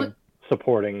don't The have only-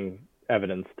 supporting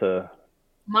evidence to.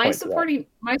 My Point to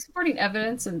that. supporting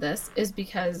evidence in this is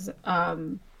because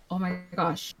oh my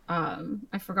gosh,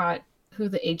 I forgot who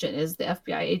the agent is, the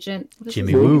FBI agent. What is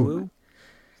Jimmy his name? Woo.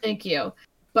 Thank you.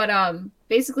 But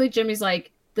basically Jimmy's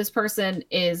like, this person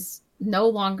is no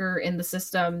longer in the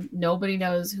system. Nobody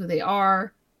knows who they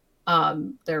are.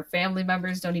 Their family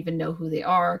members don't even know who they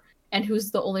are. And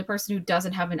who's the only person who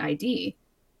doesn't have an ID?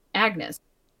 Agnes.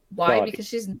 Why? Dottie. Because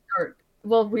she's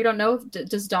well, we don't know.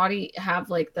 Does Dottie have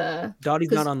like the Dottie's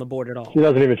 'cause- not on the board at all. She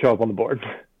doesn't even show up on the board.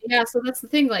 yeah? So that's the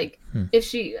thing. Like, Hmm. if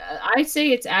she, I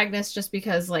say it's Agnes just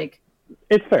because like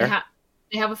It's they, fair.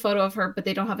 they have a photo of her, but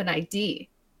they don't have an ID.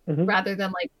 Mhm. Rather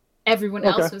than like everyone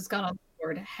Okay. else who's got on the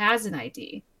board has an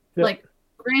ID. Yep. Like,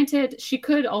 granted, she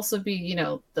could also be, you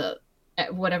know, the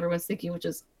what everyone's thinking, which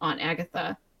is Aunt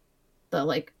Agatha, the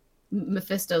like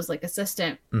Mephisto's like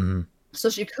assistant. Hmm. So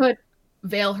she could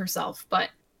veil herself, but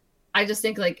I just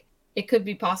think like it could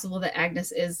be possible that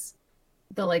Agnes is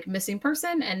the like missing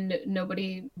person and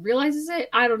nobody realizes it.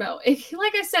 I don't know.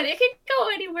 Like I said, it can go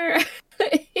anywhere.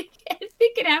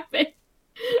 It can happen.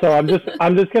 So I'm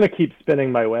just gonna keep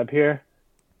spinning my web here.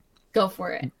 Go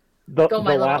for it. The, Go,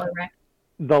 my the little last Iraq.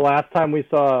 the last time we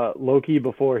saw Loki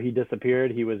before he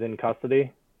disappeared, he was in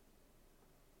custody.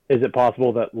 Is it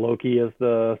possible that Loki is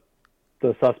the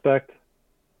suspect?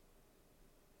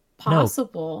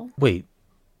 Possible. Wait,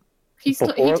 He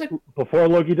Before, took before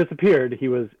Loki disappeared, he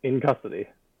was in custody.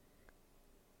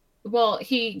 well but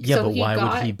he why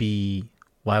got, would he be?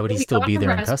 Why would he he still got be there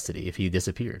in arrested. custody if he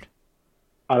disappeared?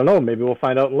 I don't know. Maybe we'll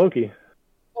find out in Loki.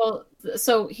 well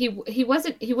so he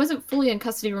wasn't fully in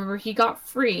custody, remember. He got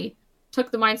free,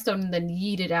 took the Mind Stone, and then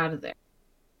yeeted out of there.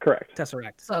 Correct.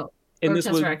 Tesseract. So And or this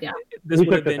was Tesseract, yeah. this We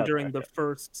would took have the been during Tesseract, the yeah.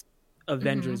 first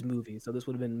Avengers movie, so this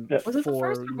would have been Yeah. Was it the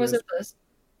before first or was years- it this?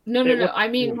 No, It no. was- I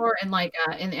mean more in like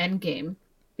in Endgame,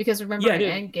 because remember Yeah, in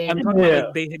dude. Endgame. I'm talking Yeah. about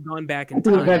like they had gone back in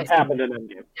The time. event happened in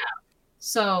Endgame.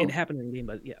 So It happened in game,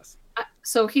 but yes.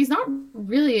 so he's not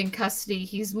really in custody.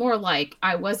 He's more like,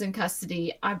 I was in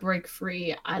custody. I break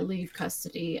free. I leave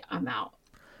custody. I'm out.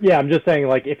 Yeah, I'm just saying,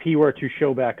 like, if he were to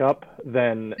show back up,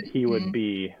 then he would Mhm.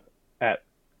 be at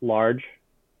large.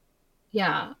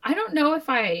 Yeah, I don't know if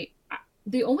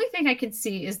the only thing I can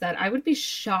see is that I would be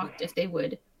shocked if they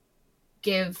would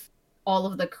give all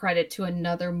of the credit to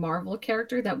another Marvel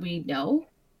character that we know.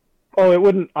 Oh, it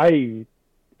wouldn't. I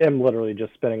am literally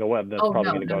just spinning a web that's Oh,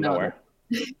 probably no, going to no, go no. nowhere.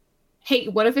 Hey,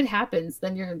 what if it happens?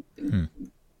 Then you're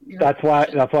That's why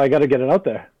I got to get it out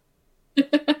there.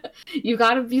 you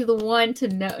got to be the one to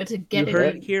know to get You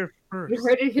heard it. it here first. You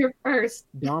heard it here first.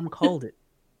 Dom called it.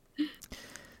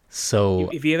 So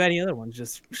If you have any other ones,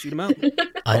 just shoot them out.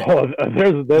 I, Oh,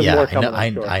 there's yeah, more I coming. know,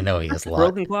 I'm sure. I know he has a lot.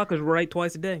 Broken clock is right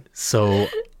twice a day. So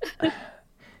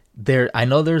I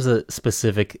know there's a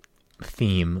specific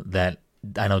theme that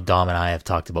I know Dom and I have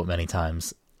talked about many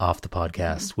times off the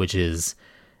podcast, which is,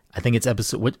 I think it's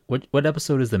episode. What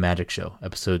episode is the magic show?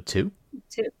 Episode 2.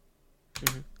 2.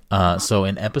 So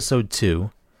in episode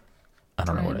 2, I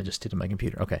don't know what I just did to my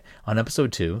computer. Okay, on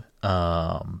episode 2,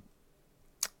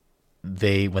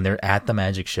 when they're at the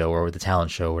magic show or the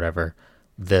talent show or whatever,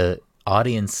 the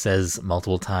audience says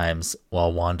multiple times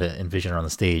while Wanda and Vision are on the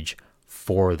stage,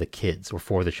 for the kids or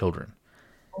for the children.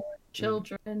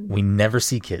 Children. We never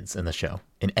see kids in the show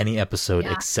in any episode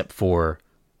Yeah. except for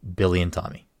Billy and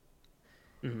Tommy.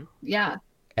 Yeah.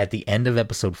 At the end of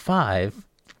episode 5,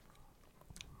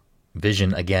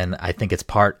 Vision again, I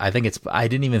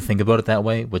didn't even think about it that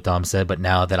way, what Dom said, but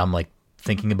now that I'm like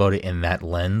thinking about it in that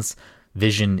lens,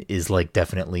 Vision is like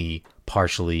definitely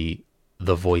partially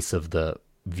the voice of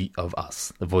of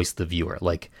us, the voice of the viewer,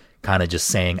 like kind of just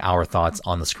saying our thoughts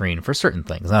on the screen for certain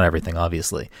things, not everything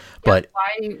obviously, but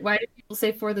Why do people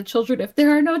say for the children if there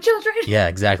are no children? yeah,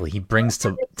 exactly. He brings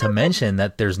to mention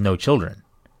that there's no children.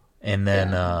 And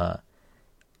then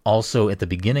also at the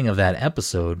beginning of that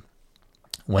episode,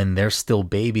 when they're still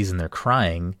babies and they're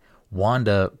crying,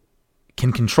 Wanda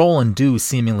can control and do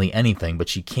seemingly anything, but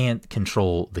she can't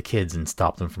control the kids and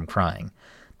stop them from crying.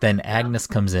 Then Agnes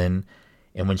comes in,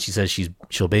 and when she says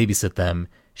she'll babysit them,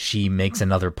 she makes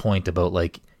another point about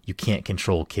like you can't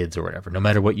control kids or whatever. No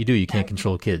matter what you do, you can't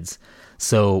control kids.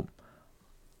 So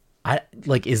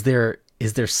is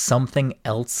there something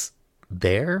else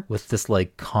there with this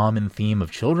like common theme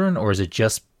of children, or is it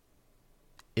just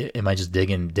am I just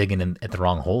digging in at the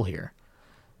wrong hole here?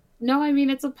 No, I mean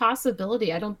it's a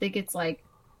possibility. I don't think it's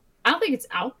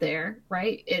out there,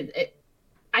 right?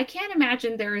 I can't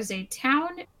imagine there is a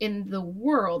town in the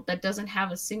world that doesn't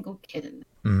have a single kid in it.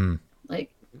 Mm-hmm.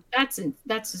 Like that's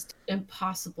just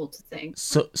impossible to think.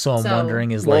 So I'm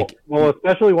wondering is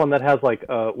especially one that has like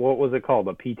what was it called,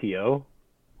 a PTO?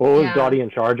 What was Dottie in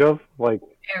charge of? Like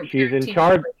she's in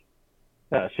charge.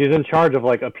 Yeah, she's in charge of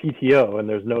like a PTO, and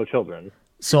there's no children.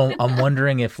 So I'm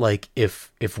wondering if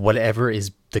whatever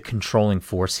is the controlling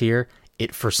force here,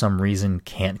 it for some reason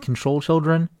can't control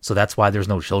children. So that's why there's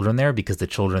no children there, because the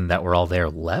children that were all there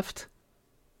left.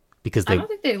 Because I don't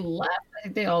think they left. I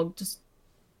think they all just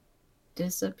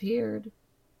disappeared.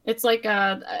 It's like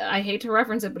I hate to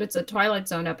reference it, but it's a Twilight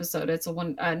Zone episode. It's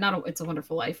It's a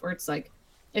Wonderful Life, where it's like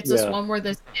this one where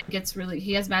this kid gets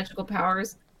he has magical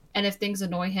powers, and if things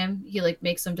annoy him, he like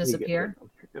makes them disappear.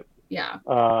 Yeah.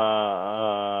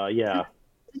 Yeah.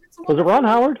 Was it Ron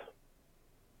Howard?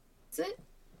 Is it?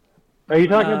 Are you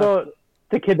talking about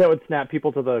the kid that would snap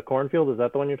people to the cornfield? Is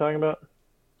that the one you're talking about?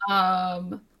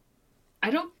 I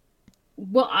don't.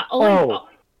 Well,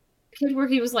 kid where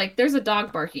he was like, "There's a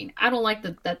dog barking. I don't like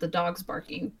that the dog's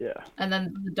barking." Yeah. And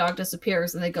then the dog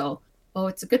disappears, and they go, "Oh,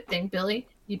 it's a good thing, Billy.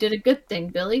 You did a good thing,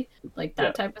 Billy." Like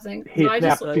that type of thing. He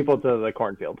snaps people to the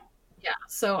cornfield. Yeah.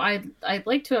 So I'd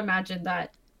like to imagine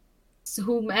that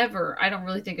whomever, I don't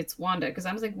really think it's Wanda, because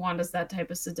I don't think Wanda's that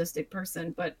type of sadistic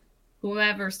person, but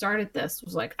whoever started this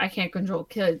was like, I can't control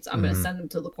kids. I'm going to send them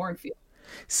to the cornfield.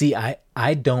 See,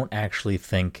 I don't actually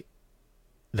think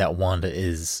that Wanda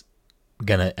is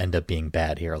going to end up being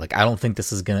bad here. Like, I don't think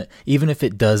this is going to, even if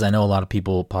it does, I know a lot of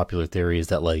people, popular theory is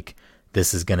that like,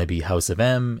 this is going to be House of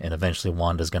M, and eventually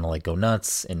Wanda's going to like go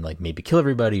nuts and like maybe kill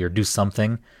everybody or do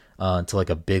something to like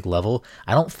a big level.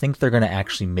 I don't think they're going to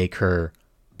actually make her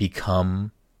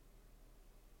become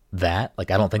that.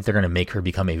 Like, I don't think they're going to make her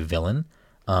become a villain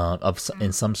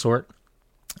in some sort.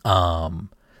 I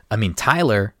mean,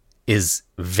 Tyler is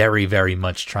very, very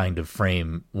much trying to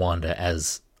frame Wanda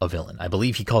as a villain. I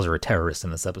believe he calls her a terrorist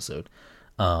in this episode.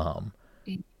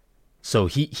 So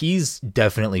he's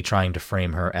definitely trying to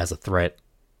frame her as a threat,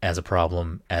 as a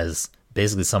problem, as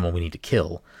basically someone we need to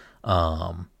kill.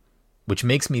 Which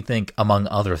makes me think, among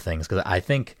other things, because I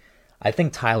think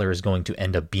Tyler is going to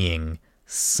end up being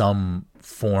some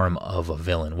form of a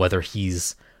villain, whether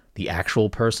he's the actual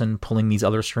person pulling these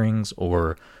other strings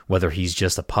or whether he's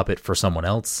just a puppet for someone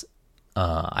else.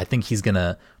 I think he's going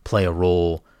to play a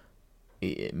role,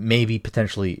 maybe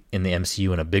potentially in the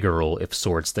MCU in a bigger role if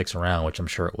S.W.O.R.D. sticks around, which I'm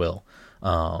sure it will.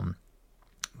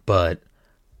 But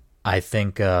I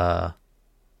think that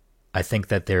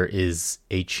there is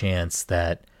a chance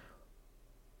that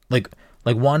like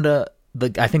Wanda,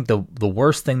 I think the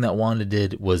worst thing that Wanda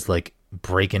did was like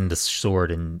break into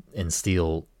S.W.O.R.D. and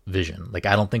steal Vision. Like,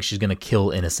 I don't think she's gonna kill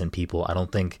innocent people. I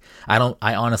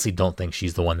honestly don't think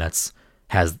she's the one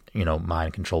has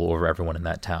mind control over everyone in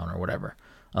that town or whatever.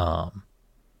 So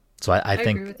I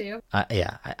think agree with you.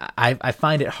 I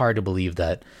find it hard to believe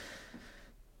that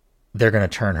they're gonna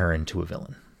turn her into a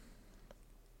villain.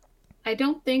 I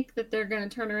don't think that they're going to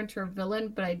turn her into a villain,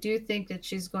 but I do think that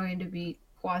she's going to be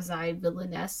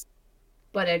quasi-villainess.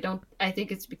 But I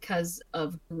think it's because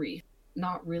of grief,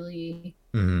 not really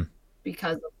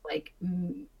because of like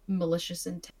malicious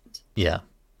intent. Yeah.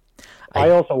 I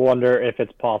also wonder if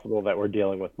it's possible that we're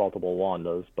dealing with multiple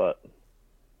Wandas, but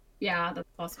yeah, that's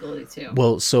a possibility too.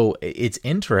 Well, so it's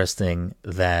interesting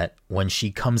that when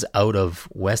she comes out of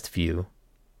Westview,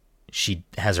 she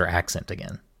has her accent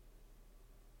again.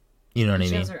 You know what I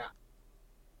mean?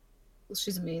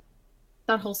 She's amazing.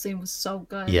 That whole scene was so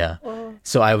good. Yeah. Oh.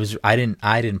 So I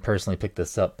didn't personally pick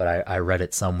this up, but I read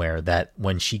it somewhere that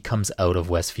when she comes out of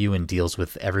Westview and deals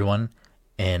with everyone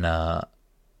and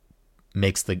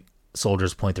makes the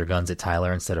soldiers point their guns at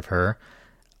Tyler instead of her,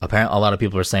 apparently a lot of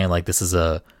people are saying like this is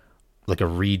a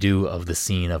redo of the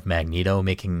scene of Magneto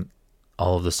making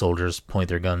all of the soldiers point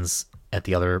their guns at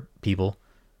the other people.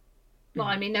 Well,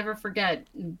 I mean, never forget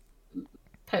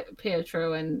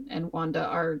Pietro and Wanda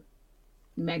are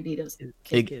Magneto's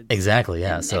kids. Exactly,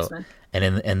 yeah. So X-Men.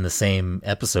 And in the same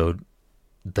episode,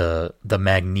 the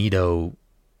Magneto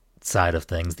side of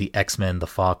things, the X-Men, the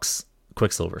Fox,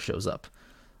 Quicksilver shows up.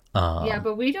 Yeah,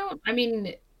 but we don't. I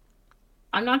mean,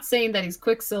 I'm not saying that he's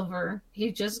Quicksilver.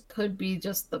 He just could be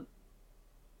just the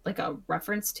like a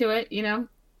reference to it, you know.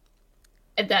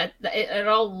 And it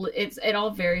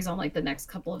all varies on like the next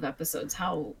couple of episodes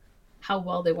how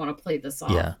well they want to play this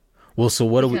off. Yeah. Well, so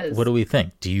what do we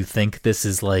think? Do you think this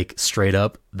is like straight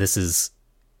up? This is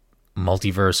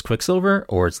multiverse Quicksilver,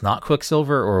 or it's not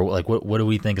Quicksilver, or like what do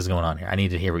we think is going on here? I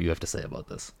need to hear what you have to say about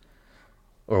this,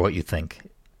 or what you think.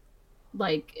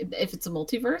 Like if it's a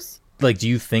multiverse. Like, do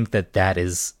you think that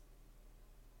is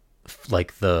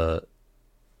like the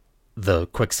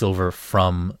Quicksilver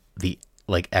from the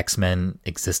like X-Men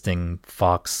existing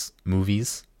Fox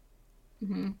movies,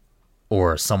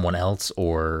 or someone else,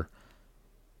 or?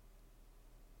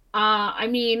 I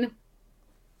mean,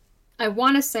 I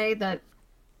want to say that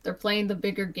they're playing the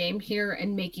bigger game here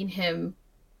and making him,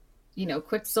 you know,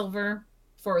 Quicksilver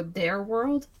for their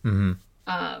world.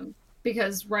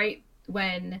 Because right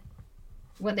when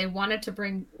they wanted to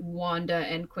bring Wanda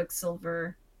and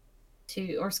Quicksilver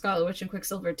or Scarlet Witch and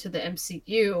Quicksilver to the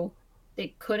MCU,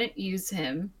 they couldn't use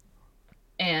him,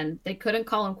 and they couldn't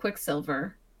call him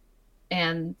Quicksilver,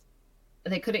 and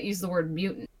they couldn't use the word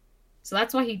mutant. So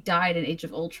that's why he died in Age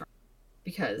of Ultron,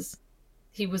 because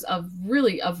he was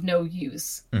really of no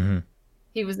use.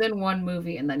 He was in one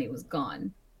movie and then he was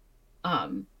gone.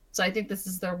 So I think this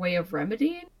is their way of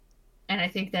remedying, and I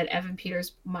think that Evan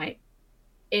Peters might,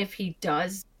 if he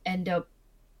does end up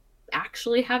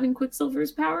actually having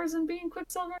Quicksilver's powers and being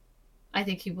Quicksilver, I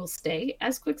think he will stay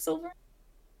as Quicksilver.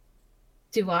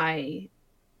 Am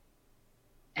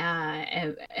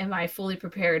I fully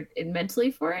prepared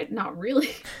mentally for it? Not really.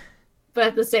 But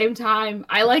at the same time,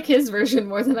 I like his version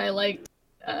more than I liked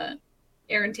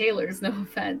Aaron Taylor's, no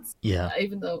offense. Yeah.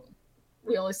 Even though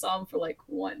we only saw him for like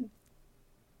one.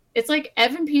 It's like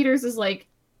Evan Peters is like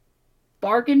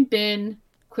bargain bin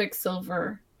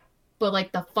Quicksilver, but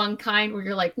like the fun kind where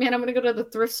you're like, man, I'm going to go to the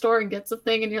thrift store and get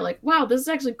something. And you're like, wow, this is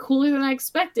actually cooler than I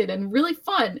expected and really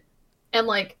fun. And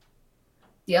like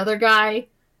the other guy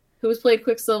who's played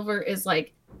Quicksilver is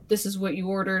like, this is what you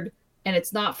ordered, and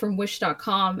it's not from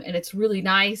Wish.com, and it's really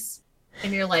nice.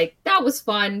 And you're like, that was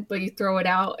fun, but you throw it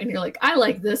out, and you're like, I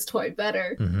like this toy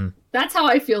better. That's how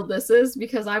I feel this is,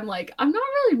 because I'm like, I'm not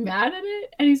really mad at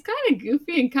it, and he's kind of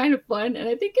goofy and kind of fun, and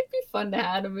I think it'd be fun to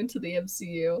add him into the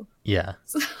MCU. Yeah.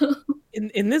 So...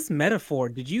 In this metaphor,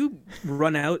 did you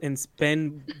run out and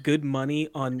spend good money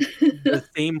on the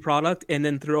same product and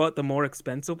then throw out the more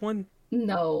expensive one?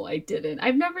 No, I didn't.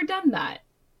 I've never done that.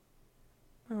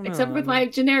 Except with my my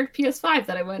generic PS5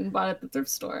 that I went and bought at the thrift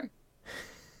store.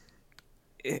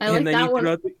 I and like then that you one.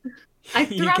 I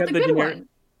threw out the good one.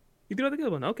 You threw out the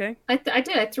good one, okay. I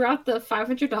did. I threw out the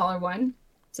 $500 one.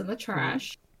 It's in the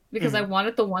trash. Because I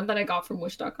wanted the one that I got from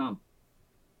Wish.com.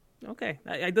 Okay.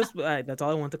 That's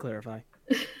all I want to clarify.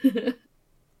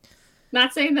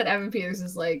 Not saying that Evan Peters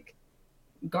is like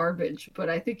garbage, but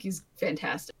I think he's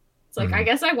fantastic. It's like, I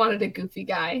guess I wanted a goofy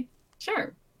guy.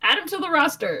 Sure. Add him to the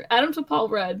roster. Add him to Paul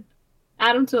Rudd.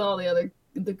 Add him to all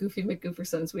the Goofy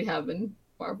McGoofersons we have in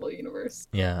Marvel Universe.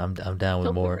 Yeah, I'm down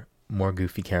with more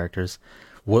goofy characters.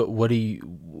 What do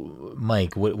you,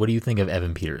 Mike? What do you think of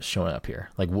Evan Peters showing up here?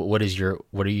 Like, what is your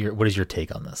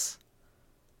take on this?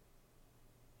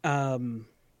 And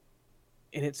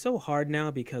it's so hard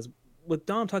now because with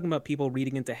Dom talking about people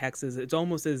reading into hexes, it's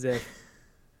almost as if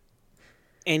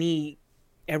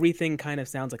everything kind of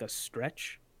sounds like a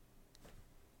stretch.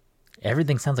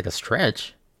 Everything sounds like a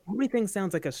stretch. Everything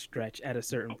sounds like a stretch at a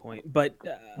certain point. But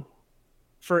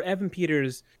for Evan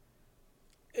Peters,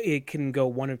 it can go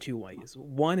one of two ways.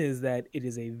 One is that it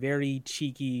is a very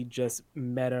cheeky, just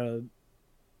meta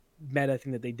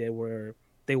thing that they did where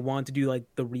they want to do like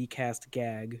the recast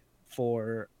gag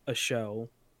for a show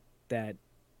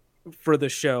for the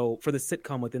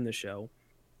sitcom within the show.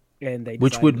 And they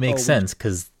which would make sense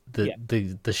because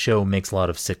the show makes a lot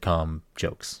of sitcom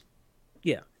jokes.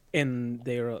 Yeah. And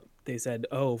they said,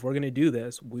 "Oh, if we're gonna do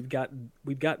this, we've got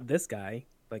this guy.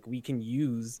 Like, we can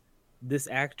use this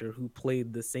actor who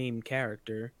played the same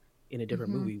character in a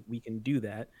different movie. We can do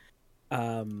that."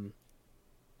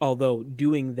 Although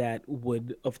doing that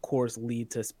would, of course,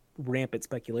 lead to rampant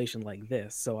speculation like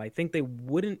this. So I think they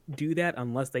wouldn't do that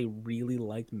unless they really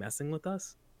liked messing with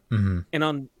us. And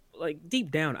on like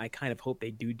deep down, I kind of hope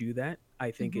they do that.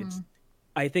 I think it's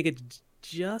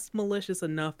just malicious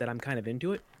enough that I'm kind of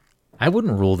into it. I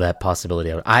wouldn't rule that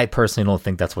possibility out. I personally don't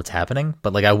think that's what's happening,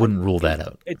 but like I wouldn't rule that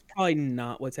out. It's probably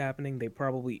not what's happening.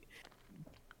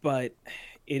 But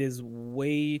it is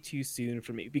way too soon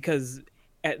for me because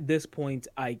at this point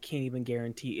I can't even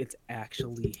guarantee it's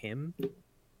actually him,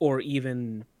 or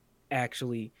even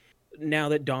actually now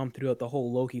that Dom threw out the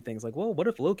whole Loki thing. It's like, well, what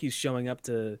if Loki's showing up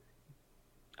to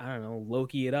I don't know,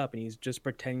 Loki it up, and he's just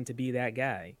pretending to be that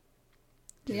guy.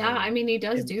 Yeah, I mean, he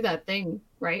does And- do that thing,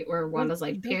 right? Where Wanda's he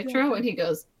like, does that Pietro, thing. and he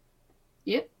goes,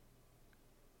 yep.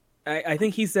 I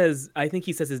think he says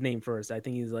his name first. I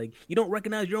think he's like, you don't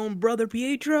recognize your own brother,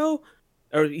 Pietro?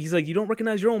 Or he's like, you don't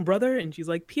recognize your own brother? And she's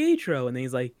like, Pietro. And then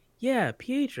he's like, yeah,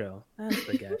 Pietro. That's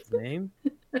the guy's name.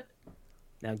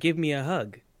 Now give me a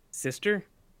hug, sister.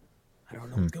 I don't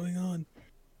know what's going on.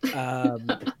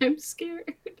 I'm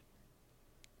scared.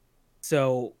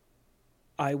 So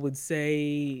I would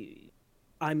say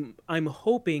I'm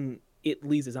hoping it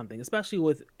leads to something, especially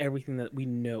with everything that we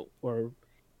know, or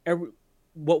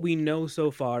what we know so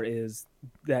far is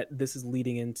that this is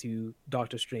leading into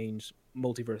Doctor Strange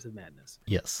Multiverse of Madness.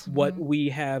 Yes. What we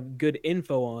have good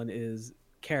info on is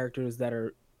actors that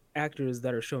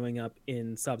are showing up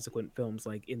in subsequent films,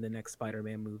 like in the next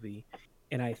Spider-Man movie.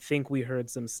 And I think we heard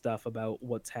some stuff about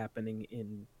what's happening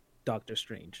in Doctor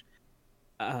Strange.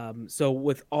 So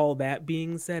with all that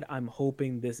being said, I'm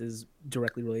hoping this is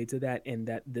directly related to that, and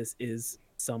that this is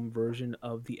some version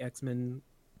of the X-Men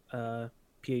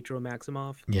Pietro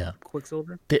Maximoff Yeah.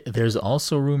 Quicksilver. There's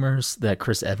also rumors that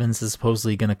Chris Evans is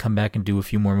supposedly going to come back and do a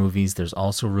few more movies. There's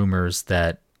also rumors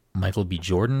that Michael B.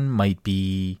 Jordan might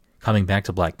be coming back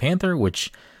to Black Panther,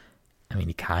 which, I mean,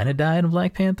 he kind of died in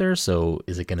Black Panther, so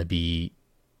is it going to be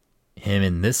him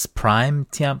in this prime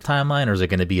timeline, or is it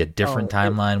going to be a different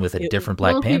timeline with a different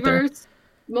Black Panther?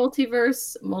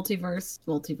 Multiverse.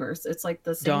 It's like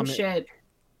the same shit.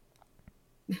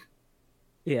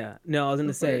 Yeah. No, I was going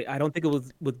to say, I don't think it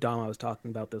was with Dom I was talking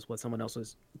about this. What someone else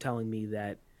was telling me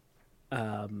that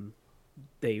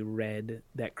they read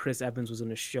that Chris Evans was going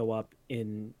to show up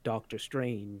in Doctor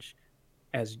Strange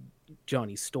as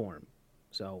Johnny Storm.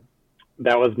 So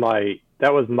that was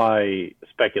my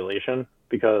speculation,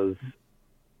 because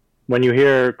when you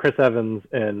hear Chris Evans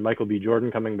and Michael B.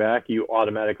 Jordan coming back, you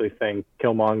automatically think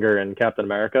Killmonger and Captain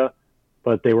America,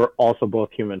 but they were also both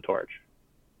Human Torch.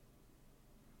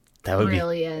 That would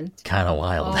Brilliant. be kind of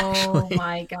wild, actually. Oh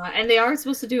my god. And they are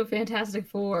supposed to do a Fantastic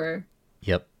Four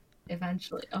Yep.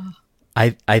 eventually. Oh,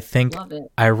 I think love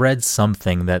it. I read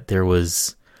something that there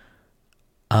was,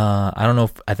 I don't know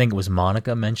I think it was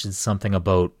Monica mentioned something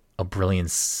about a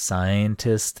brilliant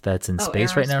scientist that's in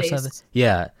space right now or something. aerospace.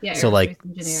 Yeah. Yeah, So like aerospace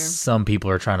engineer. some people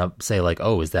are trying to say like,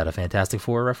 oh, is that a Fantastic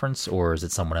Four reference or is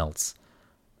it someone else?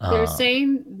 They're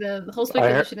saying the whole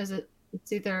speculation is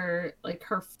it's either like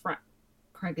her friend.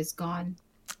 Craig is gone.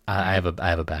 I have a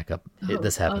backup. Oh, This I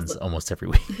was happens like- almost every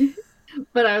week.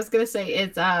 But I was gonna say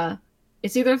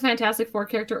it's either a Fantastic Four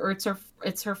character or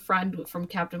it's her friend from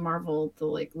Captain Marvel, the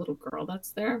like little girl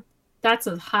that's there. That's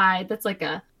like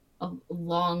a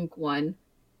long one.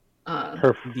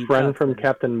 Her Deep friend cut from for it.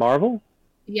 Captain Marvel?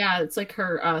 Yeah, it's like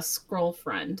her Skrull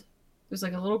friend. There's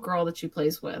like a little girl that she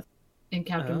plays with in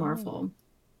Captain Oh. Marvel.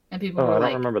 And people Oh, were I don't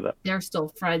like, remember that. they're still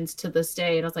friends to this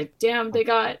day. And I was like, damn, they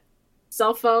got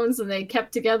cell phones and they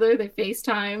kept together, they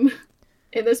FaceTime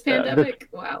in this pandemic.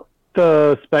 Wow.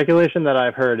 The speculation that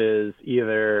I've heard is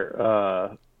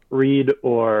either Reed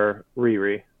or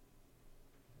Riri.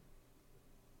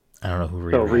 I don't know who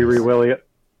Riri So is.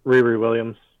 Riri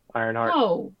Williams, Ironheart.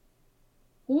 Oh.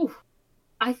 Ooh.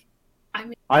 I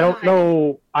mean, I don't God.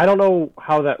 know. I don't know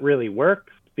how that really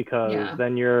works, because Yeah.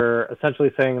 then you're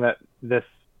essentially saying that this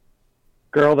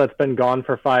girl that's been gone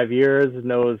for 5 years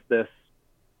knows this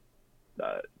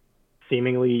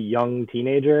seemingly young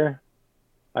teenager.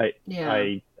 Yeah.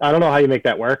 I don't know how you make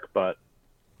that work, but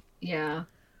Yeah.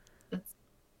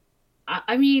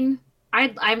 I mean,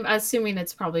 I'm assuming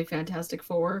it's probably Fantastic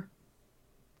Four.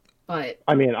 But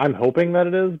I mean, I'm hoping that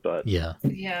it is, but Yeah.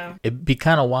 yeah. It'd be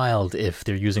kind of wild if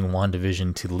they're using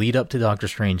WandaVision to lead up to Doctor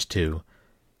Strange 2,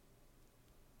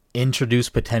 introduce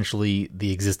potentially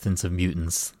the existence of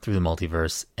mutants through the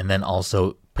multiverse, and then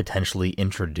also potentially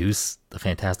introduce the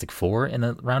Fantastic Four in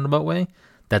a roundabout way.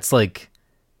 That's like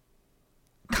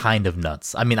kind of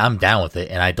nuts. I mean, I'm down with it,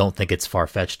 and I don't think it's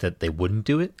far-fetched that they wouldn't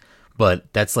do it,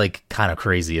 but that's like kind of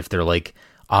crazy if they're like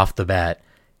off the bat,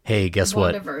 hey, guess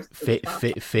what? Wandaverse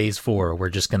is up. Phase 4, we're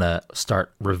just going to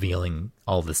start revealing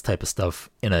all this type of stuff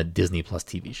in a Disney Plus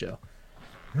TV show.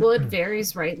 Well, it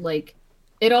varies, right? Like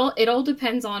it all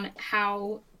depends on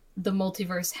how the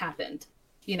multiverse happened.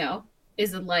 You know,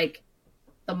 is it like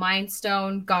the Mind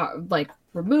Stone got like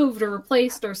removed or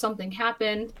replaced, or something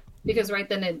happened? Because right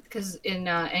then, because in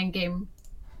Endgame,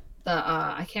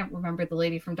 I can't remember the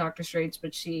lady from Doctor Strange,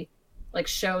 but she like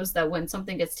shows that when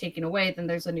something gets taken away, then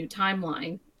there's a new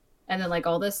timeline, and then like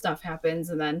all this stuff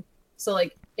happens, and then so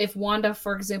like if Wanda,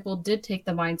 for example, did take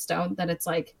the Mind Stone, then it's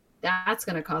like that's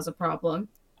gonna cause a problem.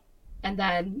 And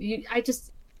then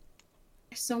there's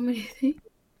so many things.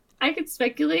 I could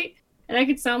speculate and I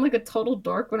could sound like a total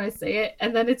dork when I say it,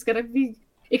 and then it can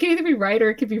either be right or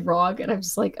it could be wrong, and I'm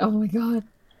just like, oh my god.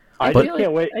 I feel just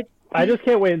can't wait. I just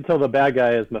can't wait until the bad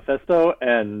guy is Mephisto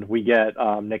and we get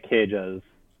Nick Cage as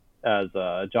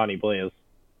Johnny Blaze.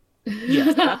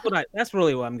 Yeah, that's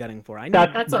really what I'm getting for. I know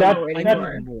That's what we're waiting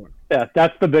for. more. Yeah,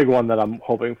 that's the big one that I'm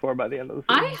hoping for by the end of the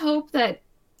season. I hope that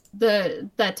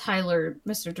that Tyler,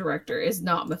 Mr. Director, is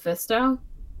not Mephisto.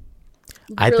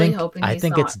 I Really think hoping I he's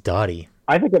think not. it's Dottie.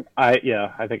 I think it's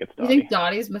Dottie. You think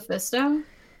Dottie's Mephisto?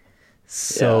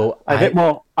 So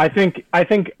Yeah. I think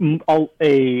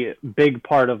a big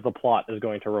part of the plot is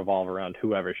going to revolve around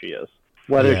whoever she is,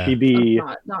 whether Yeah. she be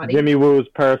Not Dottie. Jimmy Woo's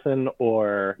person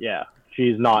or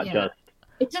she's not Yeah. just.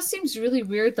 It just seems really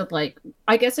weird that, like,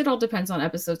 I guess it all depends on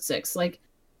episode 6. Like,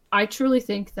 I truly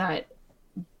think that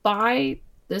by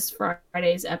this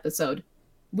Friday's episode,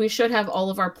 we should have all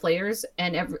of our players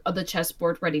and the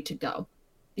chessboard ready to go,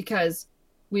 because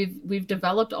we've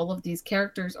developed all of these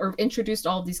characters, or introduced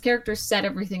all of these characters, set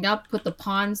everything up, put the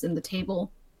pawns in the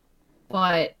table,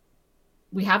 but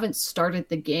we haven't started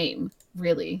the game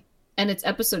really. And it's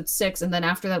episode 6, and then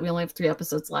after that we only have 3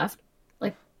 episodes left.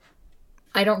 Like,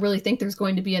 I don't really think there's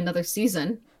going to be another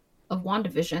season of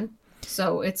WandaVision.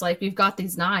 So it's like we've got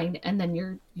these 9, and then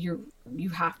you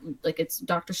have, like, it's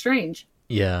Doctor Strange.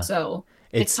 yeah, So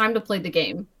it's time to play the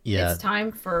game. Yeah. It's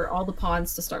time for all the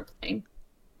pawns to start playing.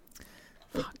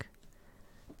 fuck.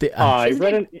 I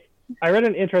read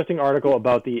an interesting article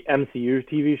about the MCU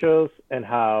TV shows and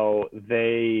how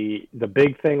the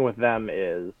big thing with them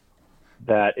is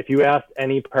that if you asked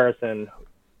any person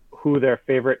who their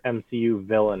favorite MCU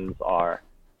villains are,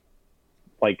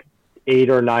 like 8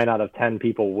 or 9 out of 10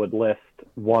 people would list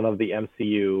one of the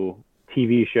MCU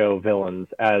TV show villains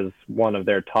as one of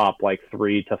their top, like,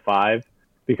 3 to 5,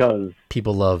 because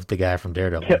People love the guy from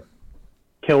Daredevil.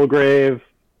 Kilgrave,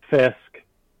 Fisk,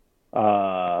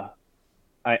 I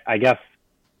guess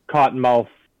Cottonmouth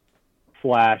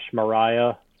 /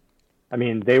 Mariah. I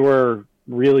mean, they were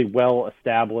really well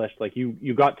established. Like,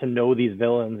 you got to know these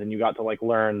villains, and you got to, like,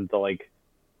 learn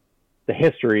the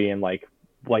history and like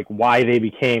why they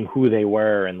became who they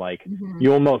were, and like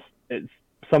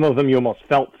some of them you almost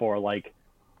felt for. Like,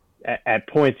 at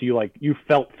points you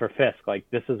felt for Fisk. Like,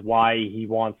 this is why he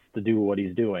wants to do what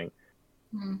he's doing.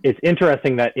 It's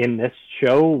interesting that in this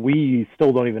show we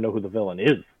still don't even know who the villain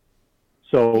is.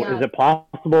 So is it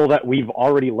possible that we've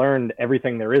already learned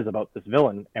everything there is about this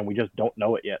villain and we just don't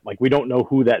know it yet? Like, we don't know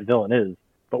who that villain is,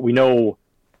 but we know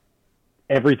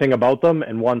everything about them,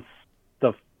 and once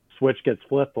the switch gets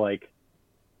flipped, like,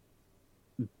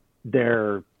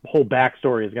 their whole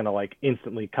backstory is going to, like,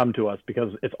 instantly come to us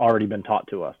because it's already been taught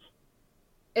to us.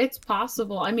 It's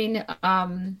possible. I mean,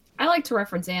 I like to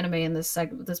reference anime in this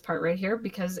part right here,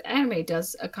 because anime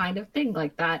does a kind of thing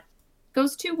like that.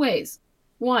 Goes 2 ways.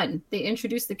 1, they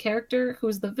introduce the character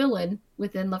who's the villain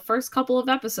within the first couple of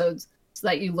episodes so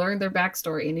that you learn their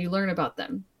backstory and you learn about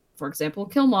them. For example,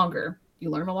 Killmonger, you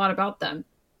learn a lot about them,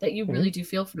 that you really do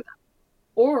feel for them.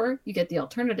 Or you get the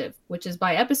alternative, which is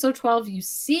by episode 12, you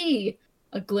see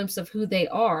a glimpse of who they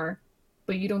are,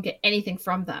 but you don't get anything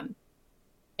from them.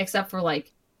 Except for,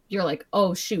 like, you're like,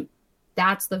 oh shoot,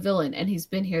 that's the villain, and he's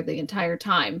been here the entire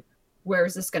time. Where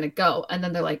is this going to go? And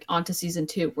then they're like, on to season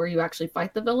 2, where you actually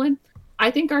fight the villain. I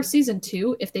think our season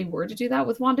 2, if they were to do that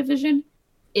with WandaVision,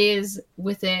 is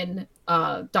within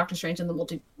Doctor Strange and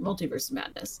the Multiverse of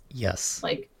Madness. Yes.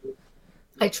 Like,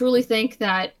 I truly think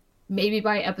that maybe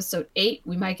by episode 8,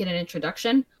 we might get an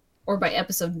introduction, or by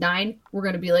episode 9, we're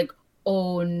going to be like,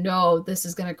 oh no, this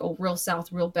is going to go real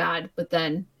south, real bad. But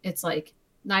then it's like,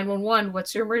 911,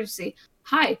 what's your emergency?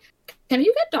 Hi, can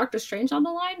you get Doctor Strange on the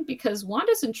line? Because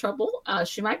Wanda's in trouble.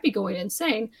 She might be going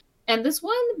insane. And this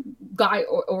one guy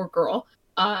or girl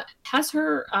has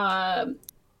her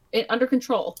under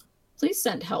control. Please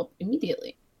send help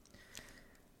immediately.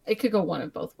 It could go one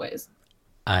of both ways.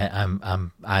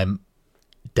 I'm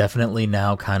definitely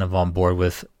now kind of on board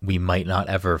with, we might not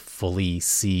ever fully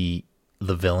see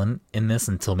the villain in this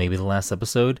until maybe the last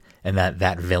episode, and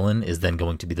that villain is then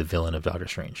going to be the villain of Doctor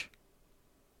Strange.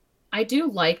 I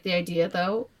do like the idea,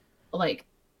 though, like,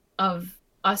 of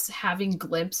us having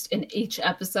glimpsed in each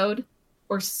episode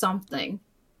or something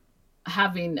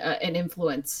having an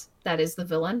influence that is the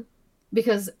villain,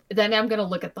 because then I'm gonna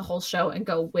look at the whole show and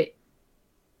go,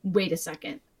 wait a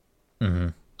second.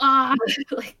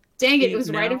 Like, dang it, it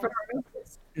was right in front of our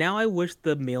noses. Now I wish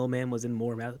the mailman was in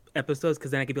more episodes, because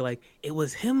then I could be like, it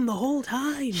was him the whole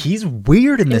time. He's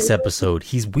weird in this episode.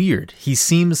 He's weird. He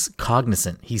seems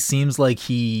cognizant. He seems like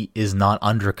he is not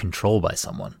under control by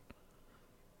someone.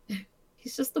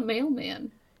 He's just the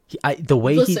mailman.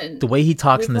 The way he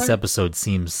talks in this learned- episode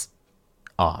seems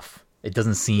off. It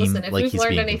doesn't seem Listen, if like we've he's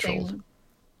learned being anything, controlled.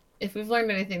 if we've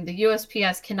learned anything, the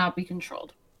USPS cannot be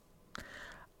controlled.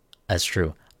 That's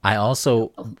true. I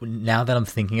also, now that I'm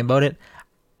thinking about it,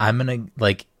 I'm gonna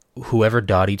like whoever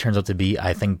Dottie turns out to be.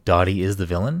 I think Dottie is the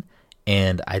villain,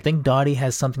 and I think Dottie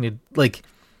has something to like.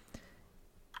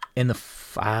 In the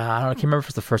I can't remember if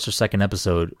it's the first or second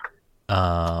episode.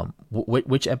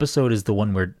 Which episode is the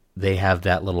one where they have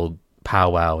that little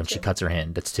powwow and she cuts her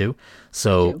hand? That's 2.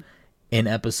 So Two. in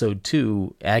episode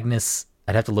 2, Agnes,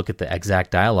 I'd have to look at the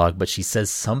exact dialogue, but she says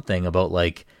something about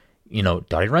like,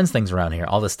 Dottie runs things around here,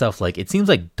 all this stuff. Like, it seems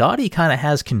like Dottie kind of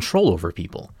has control over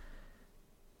people.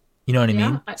 You know what I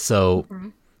mean? So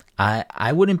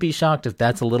I wouldn't be shocked if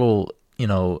that's a little,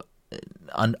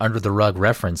 under the rug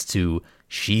reference to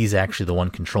she's actually the one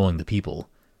controlling the people.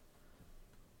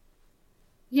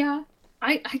 Yeah,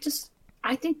 I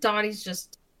think Dottie's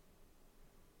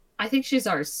I think she's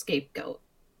our scapegoat.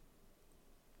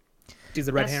 She's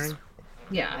the red That's- herring.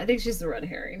 Yeah, I think she's the red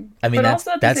herring. I mean, But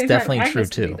also at the that's same time, definitely true Agnes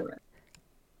could be too. the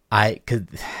red- Cause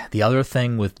the other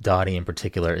thing with Dottie in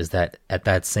particular is that at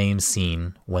that same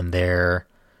scene when they're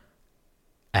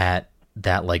at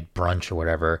that like brunch or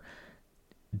whatever,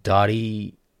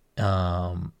 Dottie,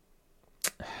 I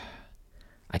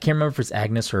can't remember if it's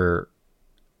Agnes or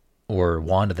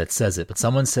Wanda that says it, but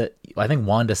someone said, I think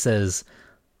Wanda says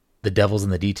the devil's in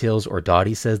the details, or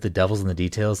Dottie says the devil's in the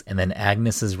details, and then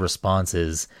Agnes's response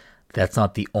is, that's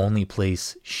not the only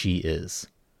place she is,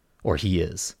 or he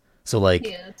is. So like,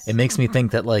 Yes. it makes me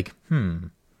think that like,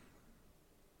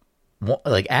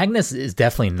 like Agnes is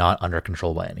definitely not under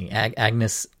control by any.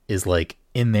 Agnes is like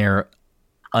in there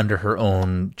under her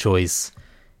own choice.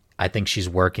 I think she's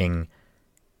working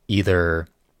either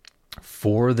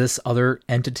for this other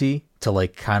entity to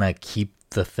like kind of keep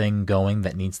the thing going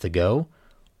that needs to go,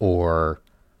 or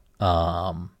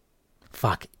my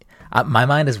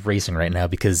mind is racing right now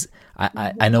because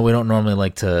I know we don't normally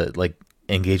like to like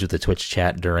engage with the Twitch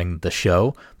chat during the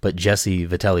show, but Jesse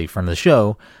Vitelli from the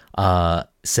show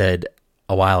said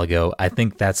a while ago, I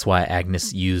think that's why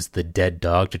Agnes used the dead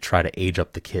dog to try to age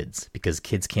up the kids, because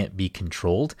kids can't be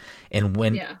controlled. And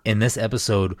when in this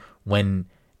episode, when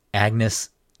Agnes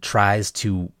tries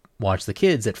to watch the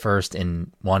kids at first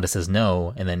and Wanda says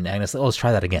no, and then Agnes says, let's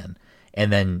try that again.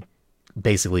 And then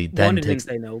basically then Wanda takes...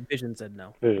 didn't say no. Vision said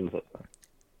no. Vision said no.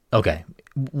 Okay.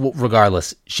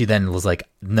 Regardless, she then was like,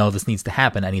 no, this needs to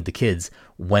happen. I need the kids.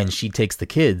 When she takes the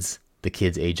kids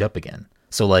age up again.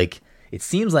 So like, it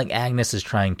seems like Agnes is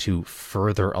trying to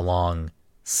further along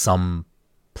some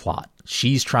plot.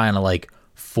 She's trying to like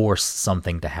force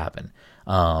something to happen.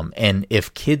 And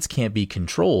if kids can't be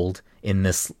controlled in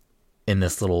this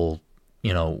little,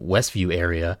 Westview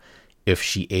area, if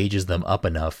she ages them up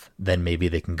enough, then maybe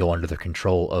they can go under the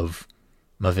control of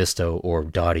Mephisto or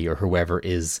Dottie or whoever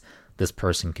is this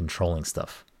person controlling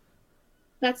stuff.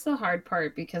 That's the hard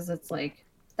part, because it's like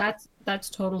that's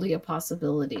totally a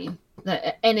possibility.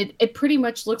 And it pretty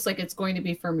much looks like it's going to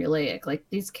be formulaic. Like,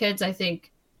 these kids, I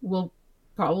think, will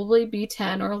probably be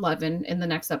 10 or 11 in the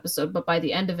next episode, but by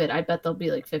the end of it, I bet they'll be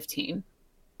like 15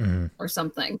 or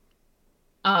something.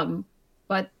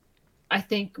 But I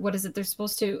think, what is it? They're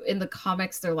supposed to, in the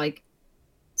comics, they're like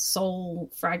soul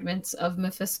fragments of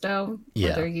Mephisto.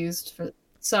 Yeah. They're used for.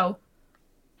 So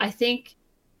I think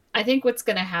what's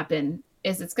going to happen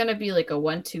is it's going to be like a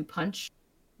 1-2 punch,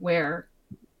 where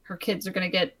her kids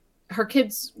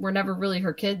were never really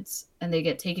her kids, and they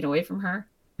get taken away from her.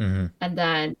 Mm-hmm. And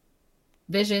then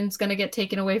Vision's going to get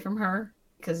taken away from her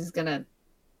because he's going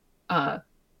to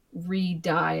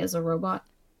re-die as a robot.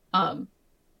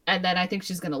 And then I think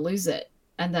she's going to lose it.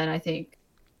 And then I think,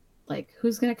 like,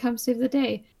 who's going to come save the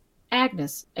day?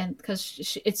 Agnes. And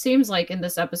because it seems like in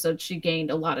this episode, she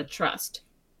gained a lot of trust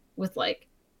with, like,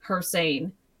 her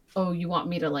saying, oh, you want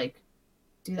me to, like,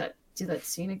 do that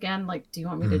scene again? Like, do you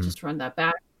want me to just run that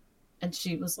back? And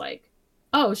she was like,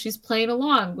 oh, she's playing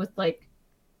along with, like,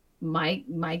 my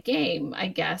game, I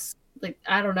guess. Like,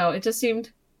 I don't know. It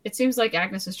seems like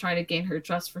Agnes is trying to gain her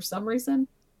trust for some reason.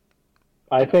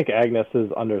 I think Agnes is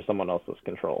under someone else's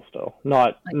control still.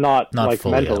 Not like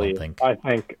fully, mentally. I don't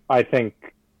think. I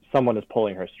think someone is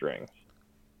pulling her strings.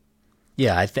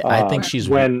 Yeah, I think she's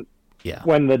when yeah.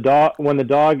 when the dog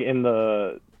in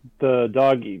the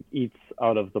dog eats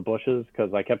out of the bushes,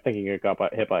 because I kept thinking it got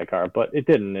hit by a car, but it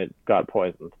didn't. It got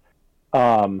poisoned.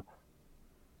 The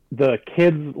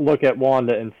kids look at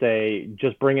Wanda and say,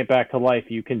 "Just bring it back to life.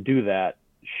 You can do that."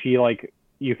 She like.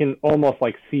 You can almost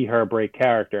like see her break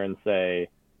character and say,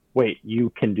 wait,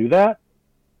 you can do that?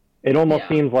 It almost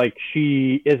seems like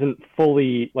she isn't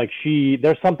fully, like,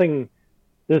 there's something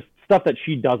this stuff that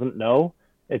she doesn't know.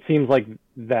 It seems like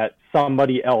that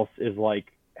somebody else is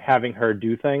like having her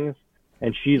do things,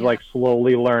 and she's like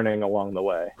slowly learning along the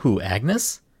way. Who,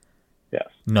 Agnes? Yes.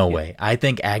 No way. I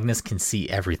think Agnes can see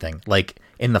everything. Like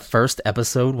in the first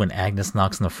episode when Agnes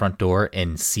knocks on the front door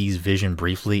and sees Vision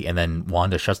briefly and then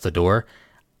Wanda shuts the door,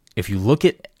 if you look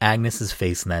at Agnes's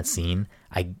face in that scene,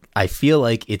 I feel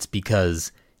like it's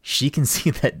because she can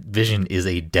see that Vision is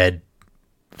a dead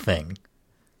thing.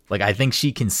 Like, I think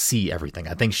she can see everything.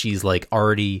 I think she's like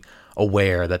already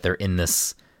aware that they're in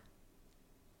this,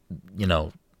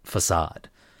 facade.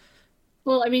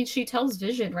 Well, I mean, she tells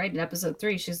Vision right in episode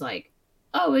 3. She's like,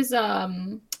 "Oh, is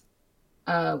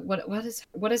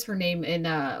what is her name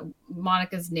in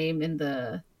Monica's name in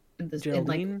the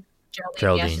Geraldine?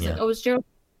 Geraldine. Yeah, she's yeah. like, "Oh, is Geraldine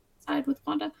side with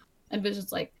Wanda?" And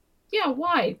Vision's like, "Yeah,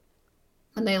 why?"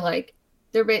 And they like,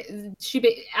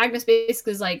 Agnes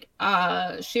basically is like,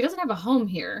 she doesn't have a home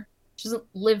here. She doesn't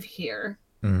live here.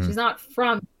 Mhm. She's not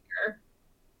from here.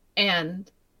 And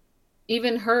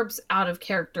even Herb's out of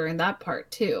character in that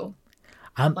part too.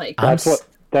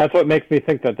 That's what makes me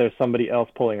think that there's somebody else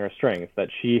pulling her strings. That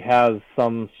she has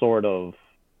some sort of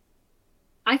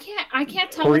I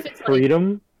can't tell if it's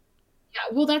freedom. Like,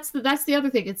 yeah, well, that's the other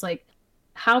thing. It's like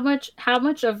how much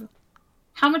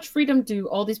freedom do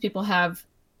all these people have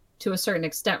to a certain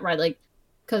extent, right? Like,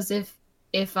 because if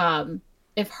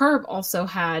Herb also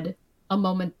had a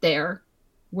moment there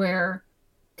where,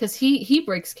 because he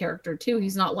breaks character too.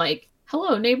 He's not like,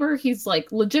 "Hello, neighbor." He's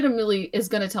like legitimately is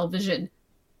going to tell Vision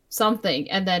something,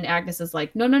 and then Agnes is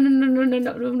like, no.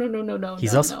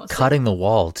 He's also cutting the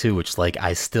wall too, which like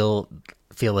I still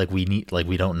feel like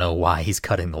we don't know why he's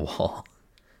cutting the wall.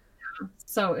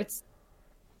 So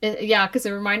because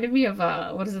it reminded me of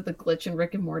what is it, the glitch in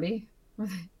Rick and Morty,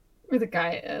 where the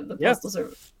guy the postal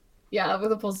service, where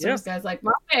the postal service guy's like,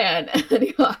 "My man," and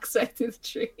he walks right through the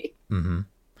tree. Mm-hmm.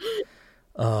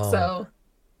 Oh. So,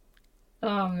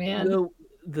 oh man,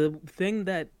 the thing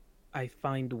that I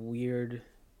find weird.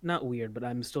 Not weird, but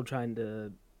I'm still trying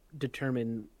to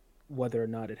determine whether or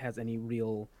not it has any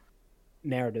real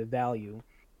narrative value,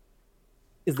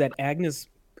 is that Agnes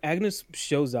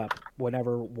shows up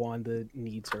whenever Wanda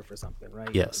needs her for something,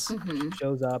 right? Yes. Mm-hmm.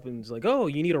 Shows up and is like, "Oh,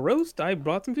 you need a roast? I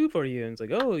brought some food for you." And it's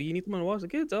like, "Oh, you need someone to watch the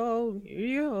kids? Oh, here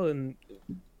you go." And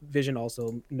Vision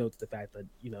also notes the fact that,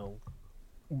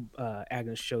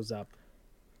 Agnes shows up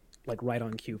like right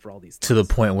on cue for all these things. To the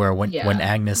point where when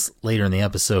Agnes later in the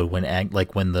episode, when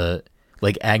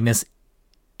Agnes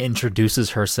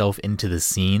introduces herself into the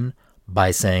scene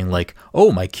by saying like,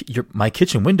 "Oh, my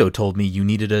kitchen window told me you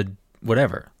needed a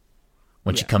whatever,"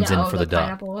 when she comes in for the dog.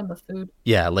 Pineapple and the food.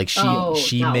 Yeah, like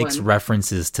she makes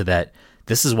references to that.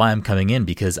 This is why I'm coming in,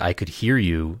 because I could hear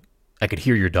you. I could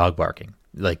hear your dog barking.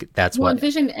 Like that's why. And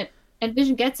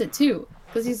Vision gets it too,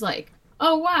 because he's like,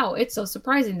 "Oh wow, it's so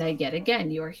surprising that yet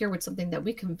again you are here with something that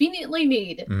we conveniently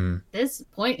need this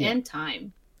point in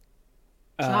time."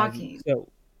 Shocking. So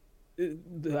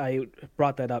I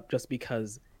brought that up just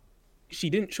because she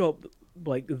didn't show up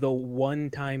like the one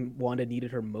time Wanda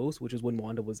needed her most, which is when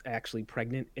Wanda was actually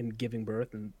pregnant and giving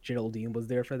birth, and Geraldine was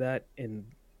there for that, and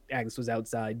Agnes was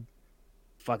outside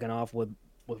fucking off with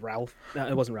Ralph. No,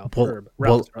 it wasn't Ralph. Herb.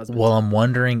 Ralph was her husband. Well, I'm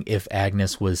wondering if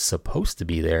Agnes was supposed to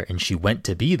be there and she went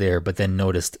to be there, but then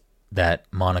noticed that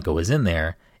Monica was in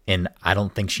there, and I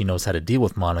don't think she knows how to deal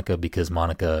with Monica because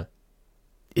Monica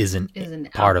isn't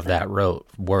part of that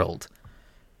world.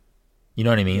 You know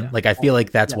what I mean? Yeah. Like, I feel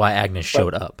like that's why Agnes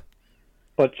showed up.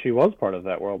 But she was part of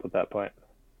that world at that point.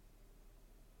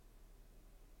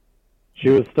 She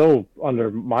was still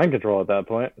under mind control at that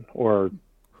point, or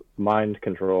mind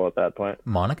control at that point.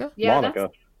 Monica? Yeah, Monica.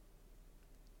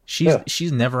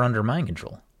 She's never under mind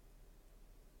control.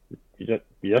 Yes,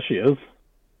 she is.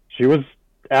 She was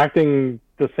acting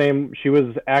the same. She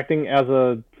was acting as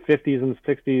a 50s and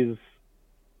 60s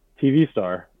TV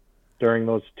star during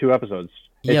those 2 episodes.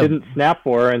 It didn't snap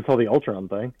for her until the Ultron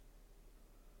thing.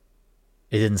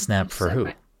 It didn't snap for who?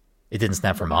 It didn't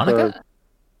snap for Monica?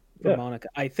 For Monica.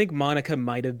 I think Monica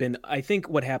might have been. I think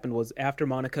what happened was after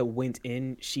Monica went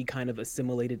in, she kind of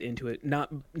assimilated into it.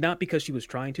 Not because she was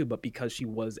trying to, but because she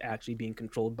was actually being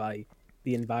controlled by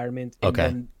the environment. And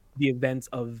then the events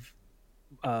of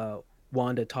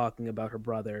Wanda talking about her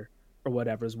brother or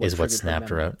whatever is what snapped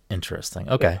her out. Interesting.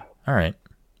 Okay. Yeah. All right.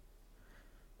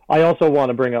 I also want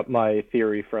to bring up my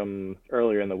theory from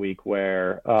earlier in the week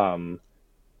where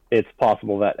it's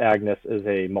possible that Agnes is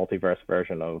a multiverse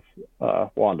version of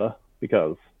Wanda,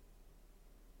 because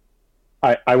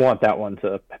I want that one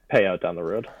to pay out down the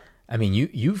road. I mean,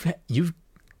 you've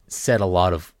said a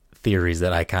lot of theories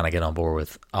that I kind of get on board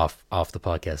with off the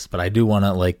podcast, but I do want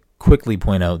to like quickly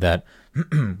point out that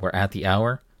we're at the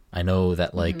hour. I know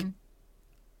that like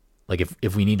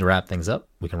if we need to wrap things up,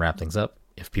 we can wrap things up.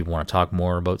 If people want to talk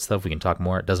more about stuff, we can talk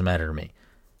more. It doesn't matter to me.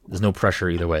 There's no pressure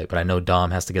either way. But I know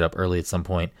Dom has to get up early at some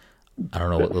point. I don't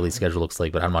know what Lily's schedule looks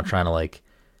like, but I'm not trying to like.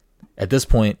 At this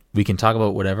point, we can talk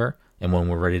about whatever, and when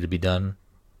we're ready to be done,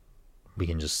 we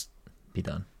can just be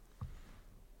done.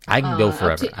 I can go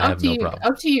forever. I have no problem.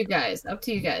 Up to you guys.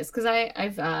 Because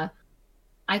I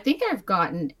think I've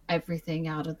gotten everything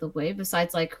out of the way.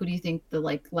 Besides, like, who do you think the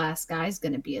like last guy's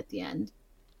going to be at the end?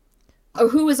 Or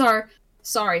who is our?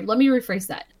 Sorry, let me rephrase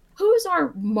that. Who is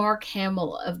our Mark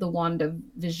Hamill of the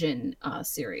WandaVision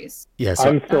series? Yes,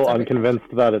 I'm still unconvinced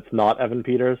that it's not Evan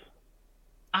Peters.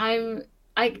 I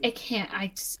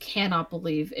just cannot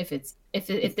believe if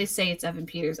they say it's Evan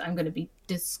Peters, I'm going to be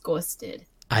disgusted.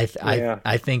 I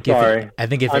think if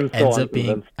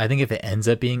it ends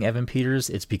up being Evan Peters,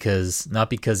 it's not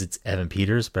because it's Evan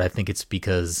Peters, but I think it's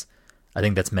because I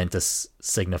think that's meant to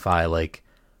signify like,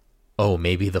 oh,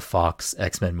 maybe the Fox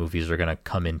X-Men movies are going to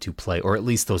come into play, or at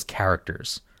least those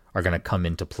characters are going to come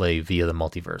into play via the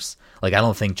multiverse. Like, I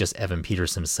don't think just Evan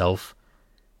Peters himself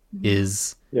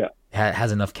has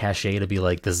enough cachet to be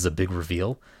like, this is a big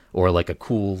reveal or like a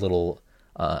cool little,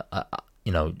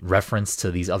 reference to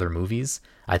these other movies.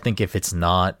 I think if it's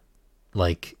not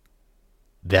like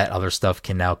that other stuff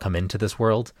can now come into this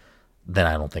world, then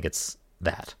I don't think it's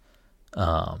that.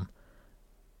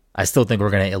 I still think we're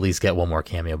going to at least get one more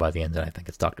cameo by the end, and I think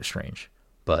it's Doctor Strange.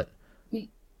 But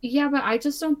yeah, but I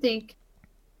just don't think.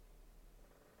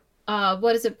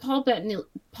 What is it? Paul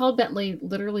Bentley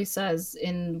literally says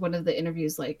in one of the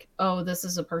interviews, like, "Oh, this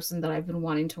is a person that I've been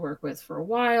wanting to work with for a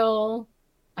while.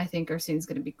 I think our scene's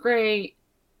going to be great."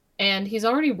 And he's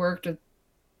already worked with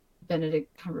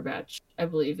Benedict Cumberbatch, I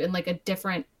believe, in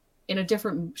a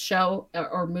different show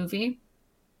or movie.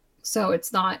 So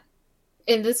it's not.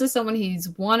 And this is someone he's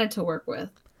wanted to work with.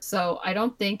 So I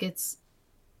don't think it's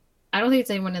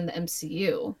anyone in the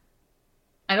MCU.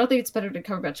 I don't think it's Benedict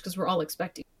Cumberbatch because we're all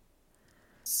expecting.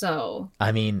 So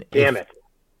I mean, damn it.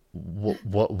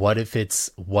 What if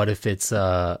it's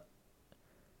I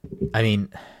mean,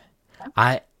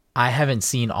 I haven't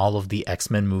seen all of the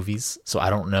X-Men movies, so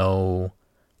I don't know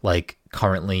like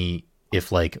currently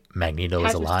if like Magneto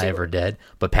is alive or dead.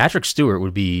 But Patrick Stewart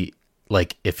would be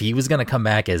like, if he was gonna come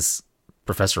back as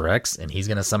Professor X and he's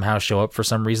gonna somehow show up for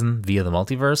some reason via the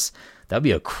multiverse, that'd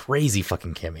be a crazy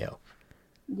fucking cameo.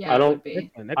 Yeah, I don't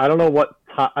know what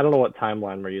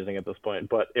timeline we're using at this point,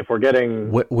 but if we're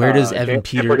getting where does Evan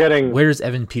Peters show up? If we're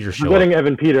getting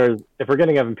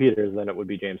Evan Peters, then it would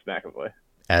be James McAvoy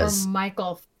as or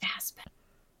Michael Fassbender.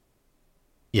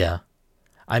 Yeah,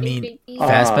 I mean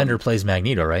Fassbender plays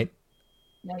Magneto, right?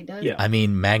 Yeah, he does. Yeah. I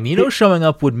mean, Magneto showing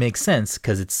up would make sense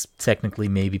because it's technically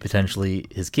maybe potentially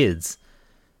his kids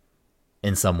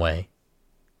in some way.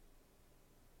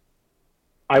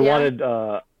 I wanted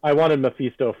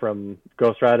Mephisto from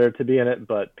Ghost Rider to be in it,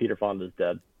 but Peter Fonda's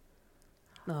dead.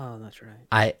 Oh, that's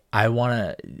right.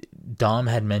 Dom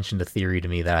had mentioned a theory to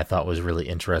me that I thought was really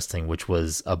interesting, which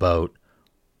was about,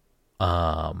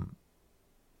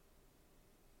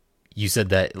 you said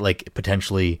that like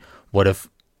potentially what if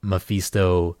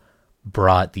Mephisto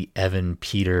brought the Evan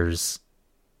Peters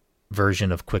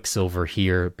version of Quicksilver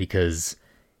here because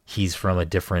he's from a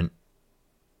different,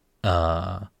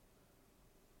 I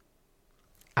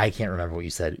can't remember what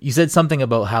you said. You said something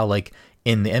about how like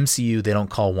in the MCU they don't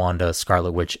call Wanda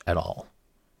Scarlet Witch at all.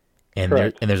 And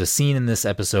there's a scene in this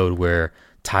episode where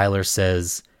Tyler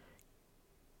says,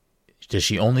 does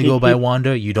she only go by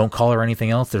Wanda? You don't call her anything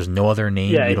else? There's no other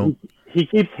name? Yeah, he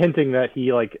keeps hinting that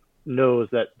he like knows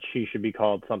that she should be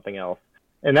called something else.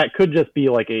 And that could just be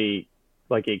like a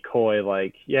coy,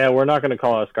 like, yeah, we're not going to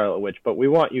call her Scarlet Witch, but we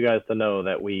want you guys to know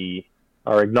that we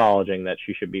are acknowledging that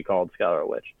she should be called Scarlet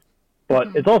Witch.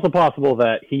 But it's also possible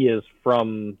that he is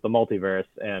from the multiverse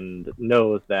and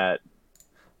knows that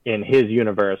in his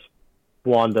universe,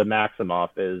 Wanda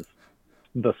Maximoff is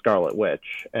the Scarlet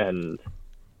Witch, and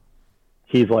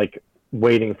he's like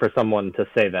waiting for someone to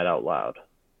say that out loud.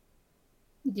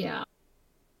 Yeah.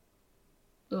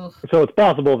 Ugh. So it's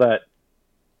possible that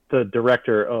the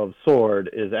director of Sword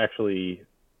is actually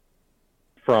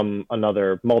from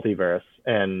another multiverse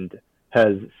and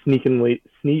has sneakily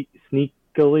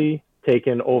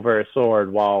taken over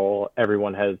Sword while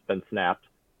everyone has been snapped.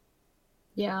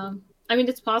 Yeah. I mean,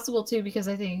 it's possible too, because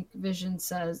I think Vision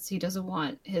says he doesn't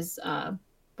want his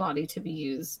body to be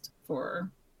used for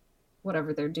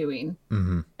whatever they're doing.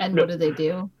 Mm-hmm. And what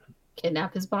do?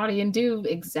 Kidnap his body and do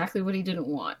exactly what he didn't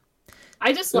want.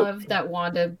 I just love that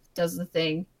Wanda does the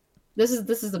thing. This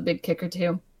is a big kicker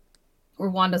too, where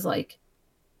Wanda's like,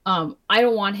 I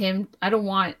don't want him. I don't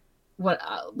want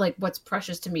what's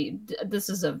precious to me. This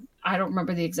is I don't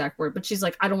remember the exact word, but she's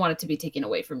like, I don't want it to be taken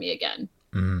away from me again.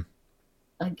 Mhm.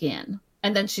 Again.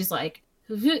 And then she's like,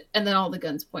 and then all the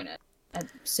guns point at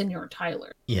Senor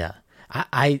Tyler. Yeah.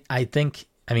 I think,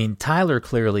 I mean, Tyler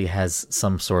clearly has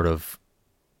some sort of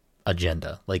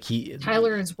agenda. Like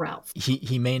Tyler is Ralph.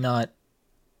 He may not,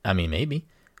 I mean, maybe.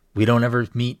 We don't ever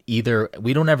meet either.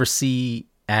 We don't ever see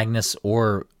Agnes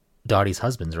or Dottie's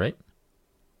husbands, right?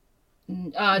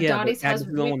 Dottie's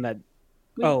husband. The one that.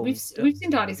 We've seen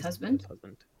Dottie's husband.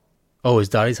 Oh, is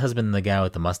Dottie's husband the guy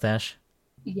with the mustache?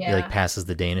 Yeah. He like passes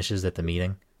the Danishes at the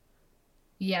meeting.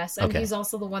 Yes, and Okay. he's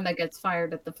also the one that gets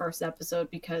fired at the first episode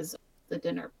because of the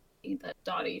dinner party that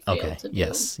Dottie failed to do.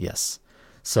 Yes.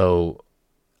 So,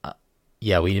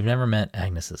 yeah, we've never met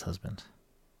Agnes's husband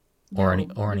or No,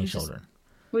 any we just- children.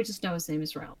 We just know his name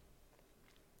is Ralph.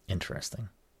 Interesting.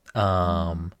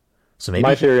 So maybe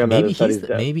My theory on that maybe is that he's he's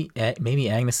dead. maybe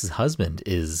Agnes's husband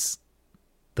is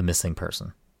the missing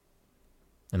person,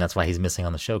 and that's why he's missing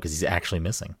on the show because he's actually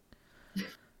missing.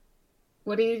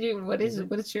 What do you do? What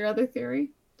is your other theory,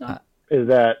 Don? Is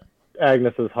that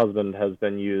Agnes's husband has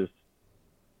been used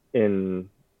in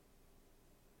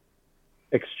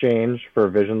exchange for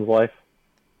Vision's life?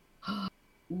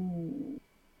 Ooh.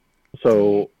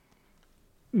 So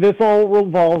this all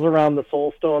revolves around the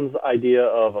Soul Stone's idea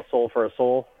of a soul for a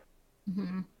soul.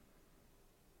 Mhm.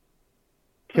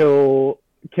 Kill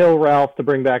Ralph to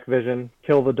bring back Vision.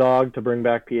 Kill the dog to bring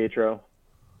back Pietro.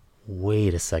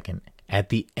 Wait a second. At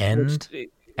the end,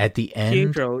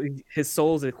 Pietro, his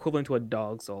soul is equivalent to a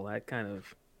dog soul. That kind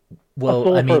of. well, a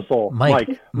soul I mean, for a soul.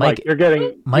 Mike, you're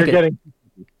getting.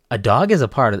 a dog is a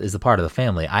part of the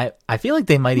family. I feel like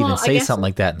they might Well, even I say guess- something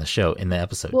like that in the show, in the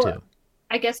episode Well, too.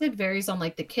 I guess it varies on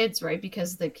like the kids, right?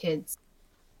 Because the kids,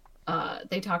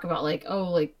 they talk about like, oh,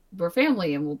 like we're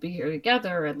family and we'll be here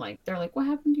together, and like they're like, what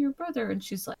happened to your brother? And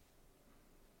she's like,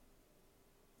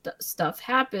 stuff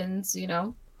happens, you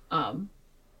know.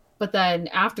 But then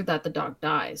after that, the dog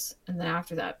dies, and then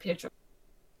after that, Pietro.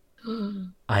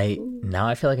 I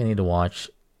feel like I need to watch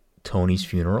Tony's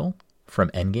funeral from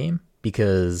Endgame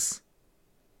because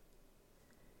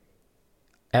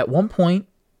at one point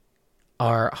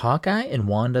are Hawkeye and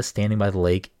Wanda standing by the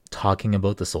lake talking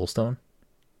about the Soul Stone?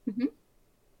 Mhm.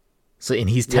 So, and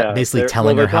he's Yeah, basically they're-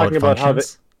 telling well, her how they're it talking about how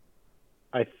functions.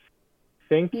 I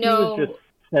think he No. was just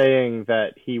saying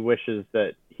that he wishes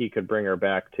that he could bring her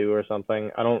back too, or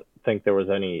something. I don't think there was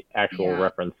any actual Yeah.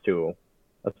 reference to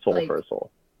a soul Like- for a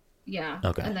soul. Yeah.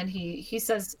 Okay. And then he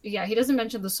says, yeah, he doesn't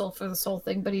mention the soul for the soul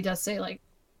thing, but he does say like,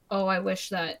 oh, I wish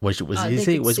that. Was he they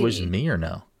say could was see. me or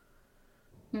no?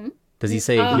 Hmm? Does he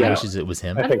say he Yeah. wishes it was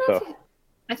him? I think don't know so. if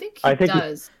I think he I think he-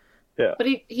 does. Yeah. But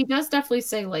he does definitely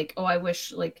say like, oh, I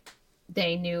wish like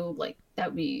they knew like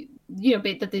that we, you know,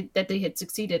 that they had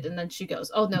succeeded. And then she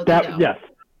goes, oh no, they know.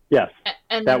 Yes.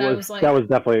 And That then I was was like, that was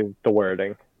definitely the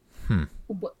wording.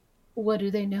 what do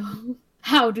they know?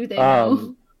 How do they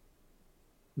know?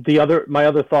 My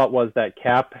other thought was that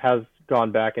Cap has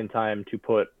gone back in time to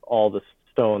put all the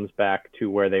stones back to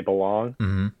where they belong.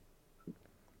 Mm-hmm.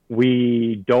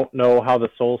 We don't know how the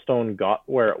Soul Stone got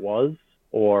where it was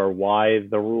or why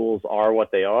the rules are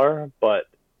what they are, but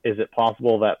is it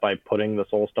possible that by putting the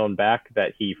Soul Stone back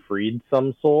that he freed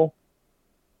some soul?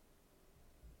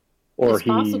 It's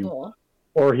possible.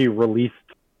 Or he released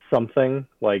something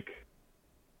like,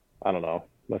 I don't know,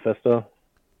 Mephisto?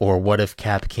 Or what if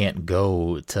Cap can't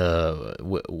go to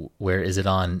where is it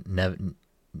on?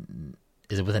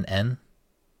 Is it with an N?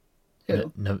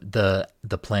 Who? No,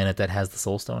 the planet that has the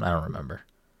Soul Stone. I don't remember.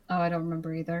 Oh, I don't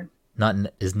remember either.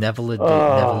 Is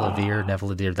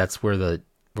Neveladיר? That's where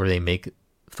they make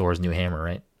Thor's new hammer,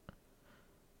 right?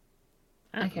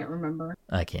 I can't remember.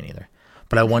 I can't either.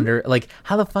 But I wonder, like,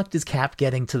 how the fuck is Cap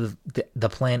getting to the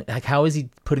planet? Like, how is he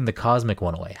putting the cosmic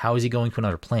one away? How is he going to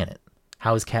another planet?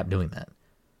 How is Cap doing that?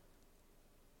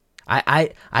 I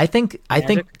think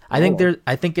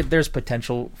there's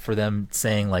potential for them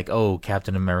saying like, oh,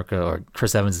 Captain America or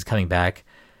Chris Evans is coming back,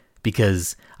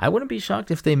 because I wouldn't be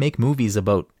shocked if they make movies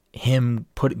about him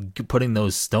putting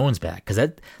those stones back, because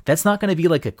that's not going to be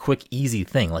like a quick easy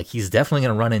thing. Like, he's definitely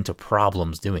going to run into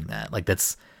problems doing that. Like,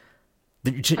 that's. I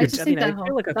just think I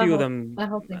feel like a few of them. That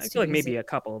whole I thing's feel like too maybe easy. a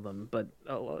couple of them, but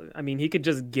I mean, he could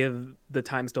just give the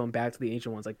time stone back to the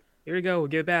ancient ones. Like, here you go, we'll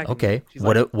give it back. And Okay. she's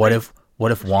What like,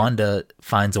 if Wanda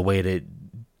finds a way to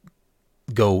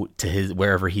go to his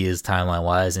wherever he is timeline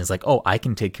wise, and it's like, oh, I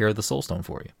can take care of the Soul Stone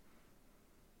for you,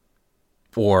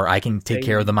 or I can take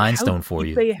care of the Mind Stone for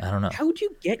you. I don't know. How'd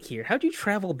you get here? How'd you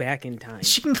travel back in time?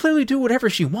 She can clearly do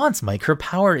whatever she wants, Mike. Her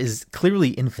power is clearly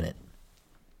infinite.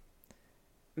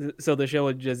 So the show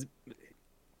would just,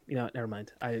 never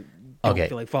mind. I don't Okay.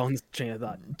 feel like following this train of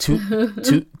thought.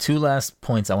 Two last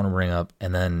points I want to bring up,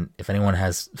 and then if anyone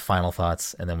has final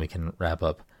thoughts, and then we can wrap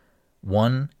up.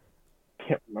 One,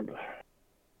 Can't remember.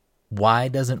 why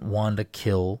doesn't Wanda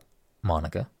kill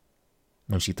Monica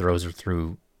when she throws her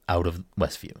through out of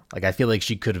Westview? Like, I feel like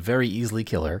she could very easily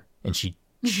kill her, and she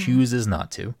chooses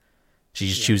not to. She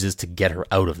just chooses to get her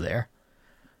out of there.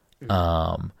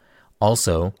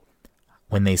 Also,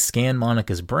 when they scan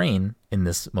Monica's brain in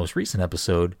this most recent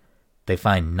episode, they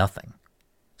find nothing.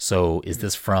 So is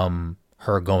this from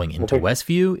her going into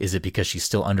Westview? Is it because she's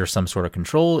still under some sort of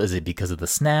control? Is it because of the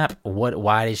snap?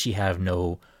 Why does she have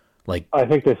no, like... I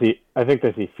think they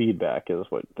see feedback is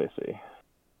what they see.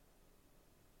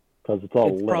 Because it's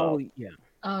all It's lit probably up. yeah.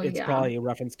 Oh, It's yeah. probably a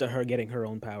reference to her getting her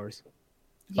own powers.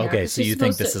 Yeah, Okay, 'cause so she's you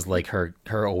think supposed this to- is like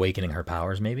her awakening her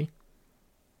powers, maybe?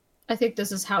 I think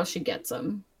this is how she gets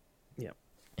them.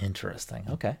 Interesting.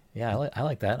 Okay. Yeah, I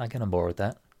like that. I get on board with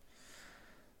that.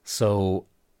 So,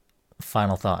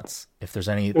 final thoughts. If there's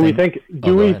anything... Do we think? go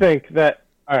Do we ahead. think that?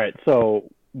 All right. So,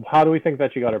 how do we think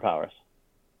that she got her powers?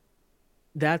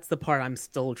 That's the part I'm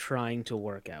still trying to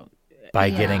work out. By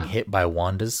Yeah. getting hit by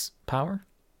Wanda's power?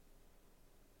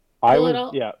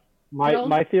 Well,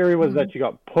 My theory was that she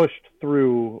got pushed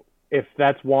through. If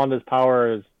that's Wanda's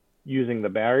power is using the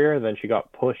barrier, then she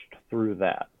got pushed through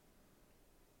that.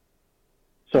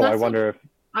 So I That's wonder if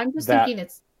I'm just that- thinking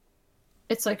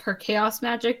it's like her chaos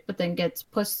magic, but then gets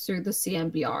pushed through the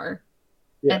CMBR,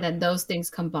 Yeah. and then those things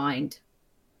combined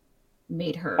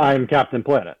made her. I'm Captain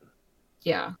Planet.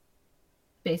 Yeah.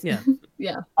 Basically.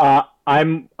 Yeah.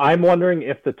 I'm wondering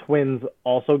if the twins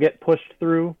also get pushed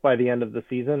through by the end of the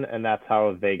season, and that's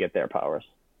how they get their powers.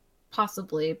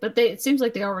 Possibly, but it seems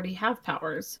like they already have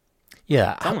powers.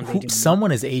 Yeah, Someone's aging them.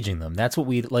 someone is aging them. That's what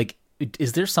we like.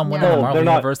 Is there someone No, in the Marvel they're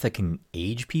not. universe that can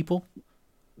age people?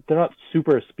 They're not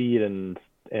super speed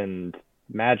and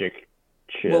magic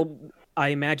shit. Well, I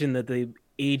imagine that the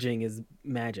aging is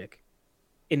magic,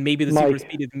 and maybe the Mike. super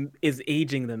speed is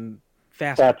aging them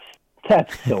faster.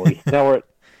 That's silly. Now we're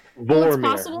Well, it's Vormir.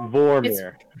 possible.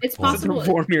 Vormir. It's Well, That's what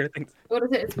possible. Vormir thinks. What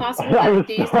is it? It's possible I that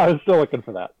these. was still looking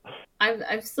for that.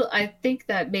 I think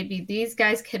that maybe these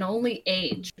guys can only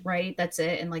age, right? That's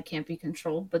it, and like can't be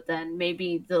controlled. But then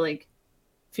maybe the like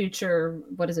future,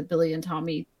 what is it, Billy and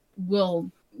Tommy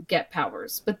will get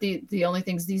powers. But the only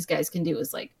things these guys can do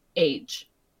is like age,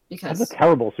 That's because a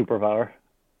terrible superpower.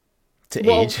 To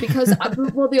well, age? because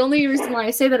the only reason why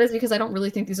I say that is because I don't really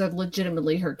think these are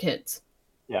legitimately her kids.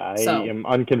 Yeah, I So- am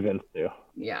unconvinced too.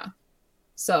 Yeah.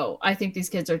 So I think these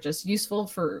kids are just useful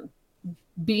for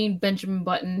being Benjamin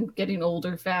Button, getting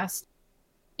older fast,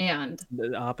 and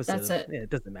The opposite. That's it. Yeah, it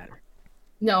doesn't matter.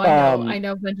 no, I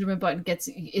know Benjamin Button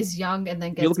is young and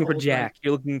then gets. You're looking for older. Jack.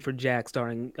 You're looking for Jack,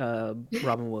 starring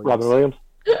Robin Williams. Robin Williams.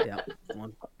 Yeah. that's the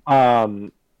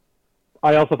one.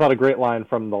 I also thought a great line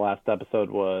from the last episode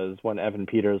was when Evan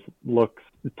Peters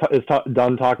is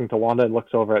done talking to Wanda and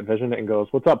looks over at Vision and goes,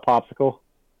 "What's up, Popsicle?"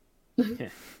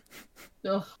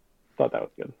 Ugh, Thought that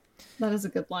was good. that is a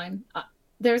good line.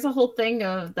 There's a whole thing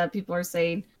of that people are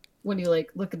saying when you like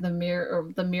look at the mirror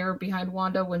or the mirror behind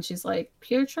Wanda when she's like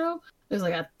Pietro. There's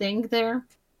like a thing there.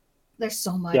 There's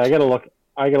so much. Yeah, I gotta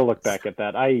look back at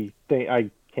that. I think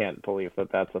I can't believe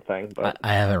that that's a thing, but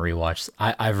I haven't rewatched.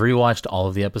 I've rewatched all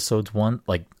of the episodes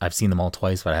like I've seen them all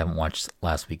twice, but I haven't watched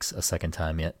last week's a second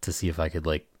time yet to see if I could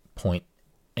like point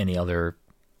any other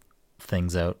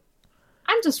things out.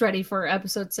 I'm just ready for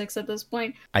episode 6 at this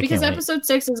point I because can't wait. episode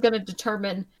 6 is going to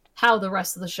determine how the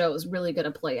rest of the show is really going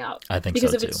to play out. I think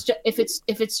Because so if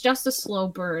it's just a slow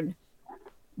burn,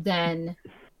 then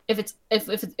if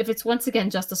it's once again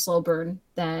just a slow burn,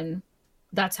 then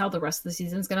that's how the rest of the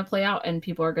season is going to play out, and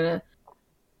people are going to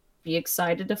be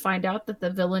excited to find out that the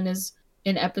villain is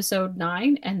in episode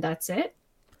 9, and that's it.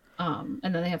 And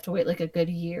then they have to wait like a good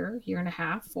year and a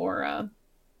half for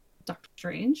Doctor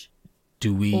Strange,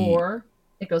 Do we or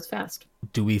it goes fast.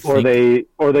 do we or think they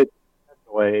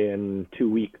away in 2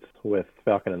 weeks with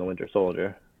Falcon and the Winter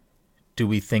Soldier. do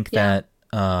we think Yeah.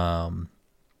 that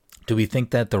do we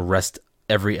think that the rest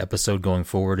every episode going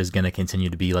forward is going to continue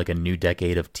to be like a new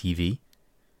decade of TV?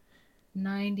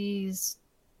 90s,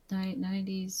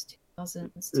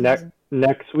 2000s.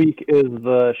 Next week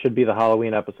should be the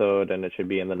Halloween episode, and it should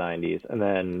be in the 90s, and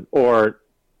then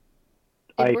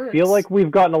I feel works. like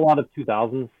we've gotten a lot of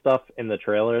 2000s stuff in the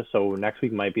trailer, so next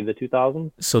week might be the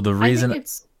 2000s. So the I reason think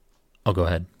it's. Oh, go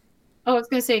ahead. Oh, I was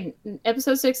gonna say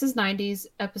episode 6 is 90s,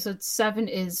 episode 7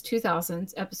 is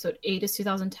 2000s, episode 8 is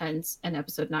 2010s, and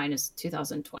episode 9 is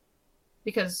 2020.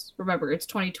 Because remember, it's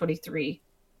 2023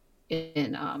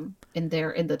 in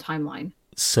the timeline.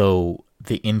 So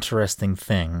the interesting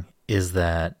thing is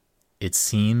that it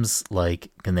seems like,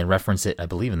 and they reference it, I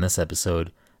believe, in this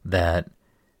episode, that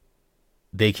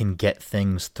they can get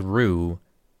things through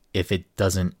if it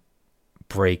doesn't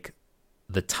break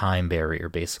the time barrier,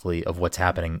 basically, of what's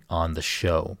happening on the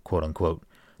show, quote unquote.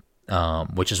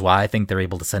 Which is why I think they're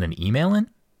able to send an email in.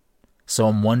 So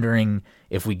I'm wondering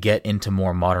if we get into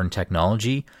more modern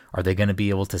technology, are they going to be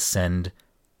able to send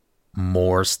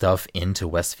more stuff into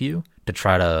Westview to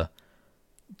try to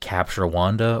capture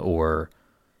Wanda or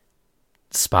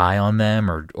spy on them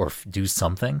or do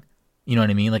something? You know what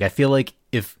I mean? Like, I feel like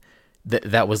if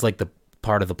that was like the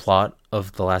part of the plot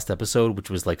of the last episode, which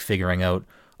was like figuring out,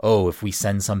 oh, if we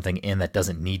send something in that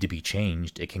doesn't need to be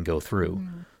changed, it can go through.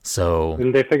 So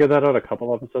Didn't they figure that out a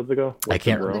couple episodes ago? I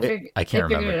can't With the girl? I can't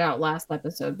They remember. figured it out last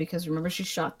episode because remember she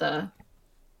shot the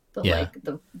Yeah. like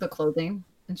the clothing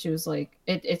and she was like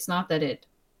it's not that it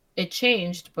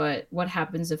changed, but what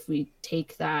happens if we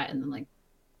take that and then like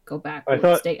go back I and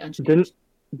thought- stay unchanged?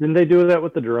 Didn't they do that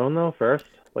with the drone though first,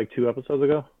 like 2 episodes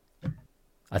ago?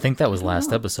 I think that was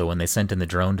last Oh. episode when they sent in the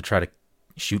drone to try to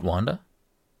shoot Wanda.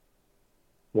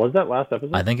 Was that last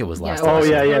episode? I think it was last Oh,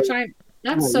 episode. yeah, They yeah. were trying-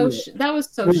 that's so that was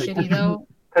so Yeah. shitty though.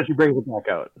 Because she brings it back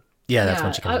out. Yeah, that's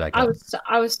when she comes back I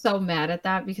out. was so mad at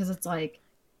that because it's like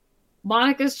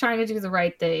Monica's trying to do the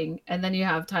right thing, and then you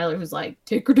have Tyler who's like,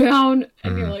 take her down,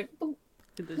 and you're Mhm. like,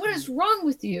 what is wrong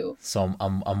with you? So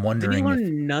I'm Did you wondering if,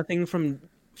 learn nothing from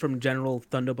General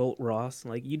Thunderbolt Ross?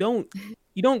 Like you don't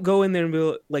go in there and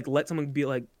be like let someone be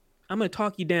like, I'm gonna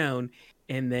talk you down,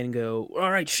 and then go,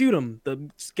 all right, shoot him. The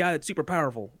guy that's super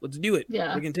powerful. Let's do it.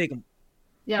 Yeah. We can take him.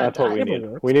 Yeah, That's what we never need.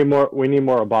 works. We need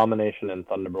more Abomination and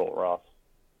Thunderbolt Ross.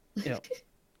 Yeah.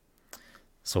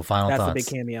 so final That's the thoughts.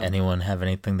 big cameo. Anyone have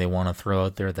anything they want to throw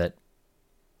out there that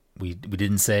we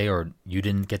didn't say or you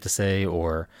didn't get to say,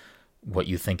 or what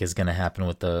you think is going to happen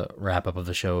with the wrap up of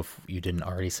the show if you didn't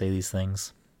already say these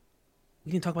things?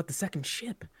 We can talk about the second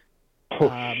ship.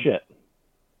 Oh shit!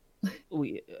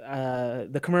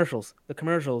 The commercials. The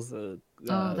commercials.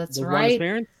 that's the right. Wanda's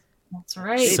parents? That's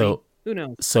right. So Who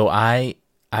knows? So I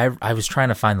was trying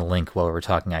to find the link while we were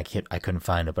talking. I couldn't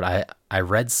find it, but I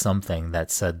read something that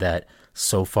said that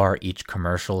so far each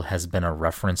commercial has been a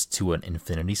reference to an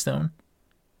Infinity Stone.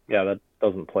 Yeah, that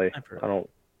doesn't play. I've heard-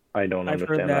 I don't I've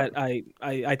understand heard that.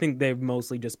 that. I think they've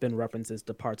mostly just been references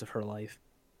to parts of her life.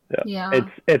 Yeah.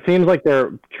 It seems like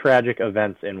they're tragic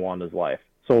events in Wanda's life.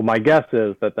 So my guess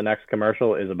is that the next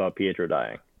commercial is about Pietro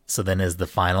dying. So then is the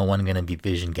final one going to be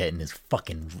Vision getting his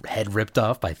fucking head ripped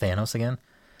off by Thanos again?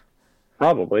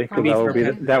 Probably, because Probably.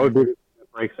 that would be the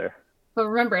breaks there. But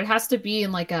remember, it has to be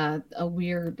in like a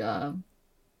weird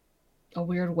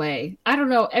way. I don't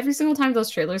know. Every single time those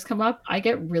trailers come up, I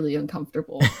get really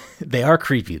uncomfortable. They are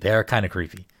creepy. They are kind of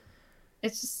creepy.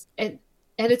 It's just and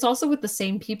it's also with the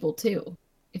same people too.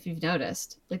 If you've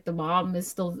noticed, like the mom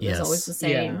is Yes. always the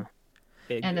same.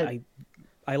 And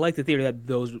I like the theory that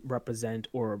those represent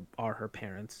or are her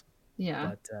parents. Yeah.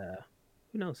 But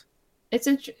who knows? It's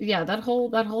yeah, that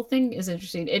whole thing is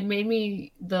interesting. It made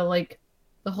me the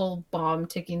whole bomb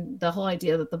ticking, the whole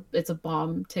idea that it's a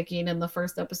bomb ticking in the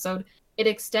first episode. It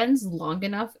extends long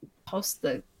enough post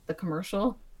the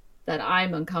commercial that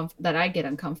that I get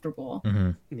uncomfortable.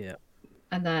 Hmm. Yeah.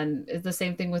 And then it's the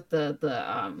same thing with the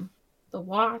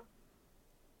watch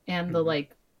and the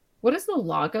what is the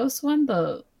Lagos one?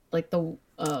 Paper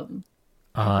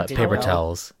Towel.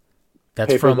 towels. That's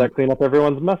Papers from. that clean up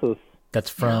everyone's messes. That's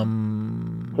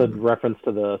from. It's a reference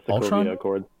to the Ultron? Sokovia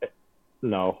Accords.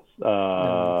 No.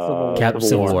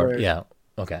 Civil War. War. Yeah.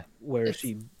 Okay. Where It's-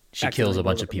 she She kills a accidentally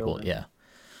bunch blows of up a people. building.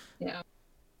 Yeah.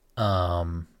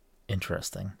 Yeah.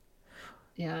 Interesting.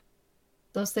 Yeah.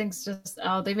 Those things just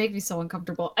they make me so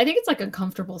uncomfortable. I think it's like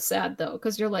uncomfortable sad though,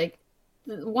 because you're like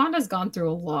Wanda's gone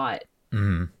through a lot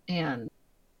Hmm. and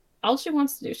all she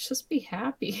wants to do is just be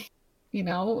happy,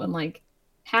 and like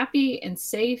happy and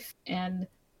safe, and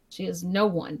she has no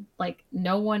one. Like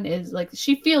no one is like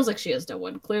she feels like she has no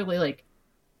one. Clearly, like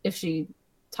if she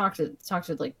talked to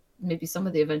like maybe some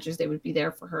of the Avengers, they would be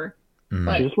there for her. Mhm.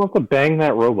 But She just wants to bang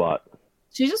that robot.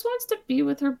 she just wants to be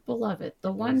with her beloved,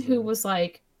 the one who was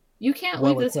like, you can't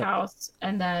Well leave this equipped. house,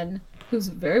 and then who's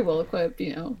very well equipped,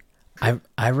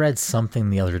 I read something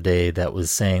the other day that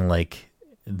was saying like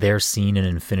their scene in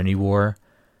Infinity War,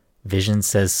 Vision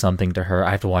says something to her.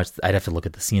 I'd have to look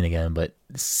at the scene again, but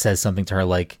says something to her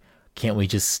like, "Can't we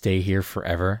just stay here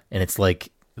forever?" And it's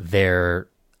like their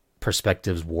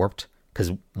perspective's warped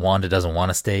because Wanda doesn't want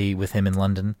to stay with him in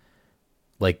London.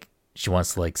 Like she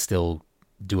wants to like still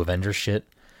do Avengers shit.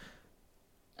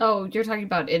 Oh, you're talking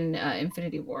about in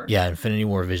Infinity War. Yeah, Infinity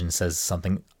War Vision says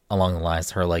something along the lines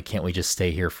to her like, "Can't we just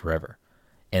stay here forever?"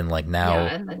 And like now,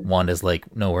 Yeah, and then- Wanda's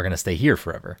like, "No, we're gonna stay here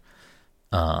forever."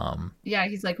 Yeah,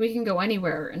 he's like, we can go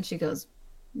anywhere, and she goes,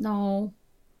 no,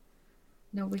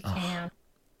 we can't.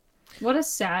 What a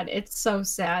sad. It's so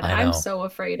sad. I know. I'm so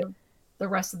afraid of the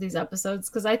rest of these episodes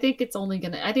because I think it's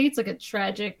like a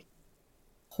tragic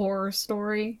horror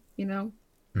story, you know?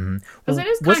 Because it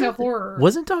is kind of horror.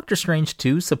 Wasn't Doctor Strange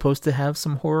 2 supposed to have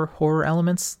some horror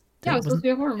elements? Yeah, it was supposed to be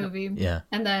a horror movie. Yeah.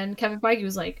 And then Kevin Feige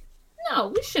was like, no,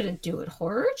 we shouldn't do it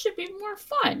horror. It should be more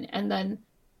fun. And then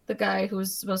the guy who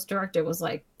was supposed to direct it was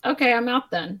like, okay, I'm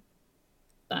out then.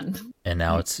 Done. And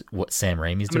now it's what Sam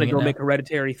Raimi's I'm gonna doing go it now? make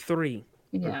Hereditary 3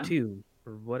 Yeah. or 2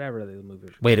 or whatever the movie.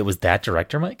 Wait, it was that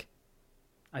director, Mike?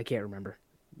 I can't remember.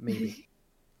 Maybe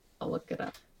I'll look it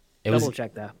up. double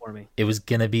check that for me. It was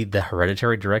gonna be the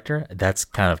Hereditary director? That's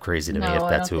kind of crazy to me if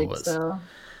that's who it was. So.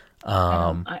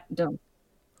 I don't.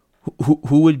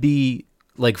 Who would be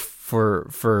like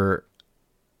for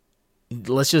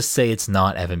let's just say it's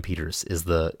not Evan Peters is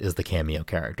the cameo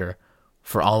character.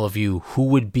 For all of you, who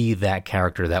would be that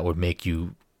character that would make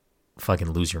you fucking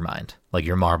lose your mind? Like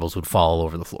your marbles would fall all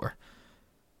over the floor.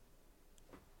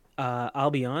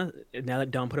 I'll be honest. Now that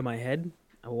Don put it in my head,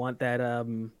 I want that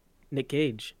Nick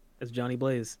Cage as Johnny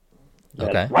Blaze.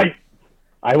 Okay. That's right.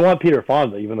 I want Peter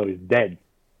Fonda, even though he's dead.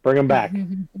 Bring him back.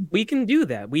 We can do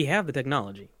that. We have the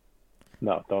technology.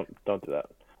 No, don't do that.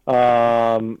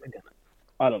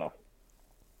 I don't know.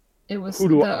 It was Who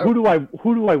do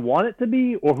I want it to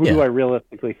be, or who Yeah. do I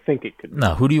realistically think it could be?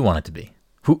 No, who do you want it to be?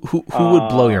 Who would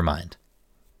blow your mind?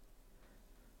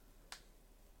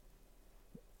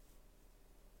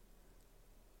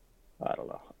 I don't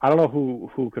know. I don't know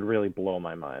who could really blow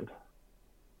my mind.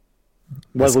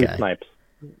 This Wesley guy. Snipes.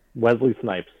 Wesley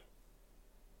Snipes.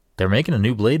 They're making a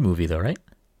new Blade movie though, right?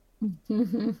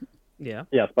 Yeah.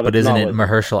 Yes, But it's isn't not it Wesley.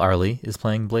 Mahershala Ali is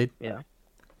playing Blade? Yeah.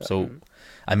 So,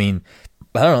 I mean,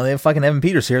 I don't know. They have fucking Evan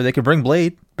Peters here. They could bring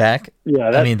Blade back. Yeah,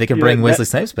 I mean, they could yeah, bring that- Wesley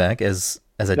Snipes back as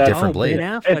a that- different Oh, Blade.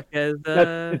 Ben Affleck as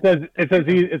It says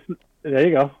it's there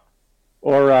you go.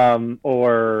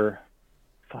 Or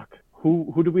fuck.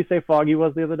 Who did we say Foggy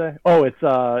was the other day? Oh, it's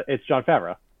Jon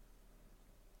Favreau.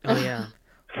 oh yeah.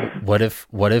 What if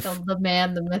the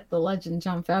man, the myth, the legend,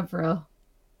 Jon Favreau.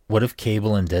 what if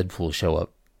Cable and Deadpool show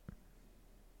up?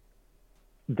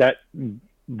 That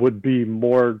would be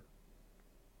more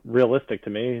realistic to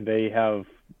me. They have,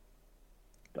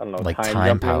 I don't know, Like time time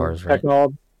jumping powers, right?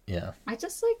 technology. Yeah. I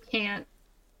just like can't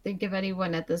think of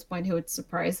anyone at this point who would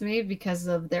surprise me because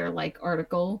of their like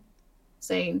article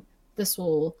saying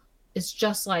is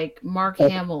just like Mark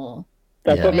Hamill.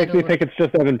 That's Yeah. what makes me Mandalorian. think it's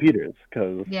just Evan Peters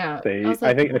because Yeah, they. I was I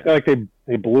like- think I feel like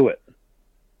they blew it.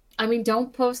 I mean,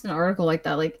 don't post an article like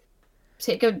that. Like,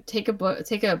 take a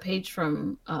page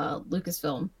from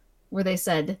Lucasfilm where they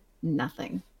said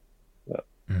nothing, Mhm.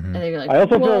 and they were like, I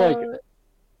also feel "What?" like-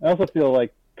 I also feel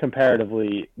like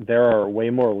comparatively, there are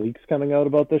way more leaks coming out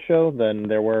about this show than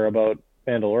there were about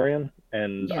Mandalorian,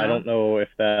 and Yeah. I don't know if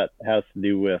that has to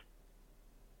do with,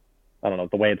 I don't know,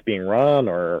 the way it's being run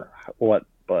or what.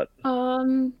 But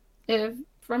if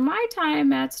from my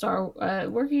time at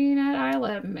working at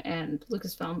ILM and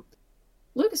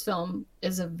Lucasfilm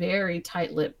is a very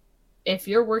tight-lipped. If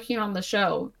you're working on the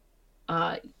show,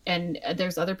 and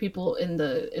there's other people in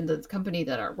the company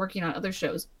that are working on other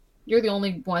shows, you're the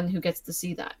only one who gets to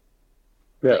see that.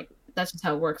 yeah, Like, that's just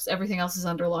how it works. Everything else is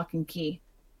under lock and key.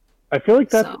 I feel like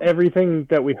that's So- everything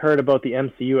that we heard about the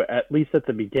MCU, at least at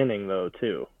the beginning, though,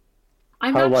 too.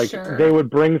 I'm How not like sure. they would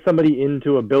bring somebody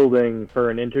into a building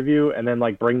for an interview and then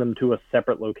like bring them to a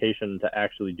separate location to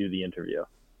actually do the interview.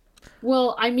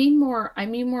 Well, I mean more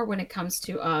when it comes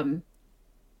to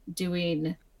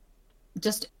doing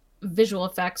just visual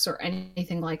effects or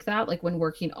anything like that, like when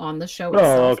working on the show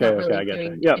itself, okay, not really I get you.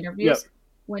 doing Yep, interviews. yep.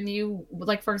 When you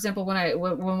like, for example, when I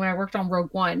worked on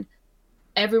Rogue One,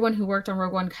 everyone who worked on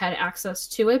Rogue One had access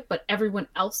to it, but everyone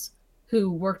else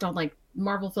who worked on like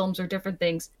Marvel films or different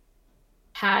things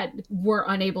were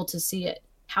unable to see it.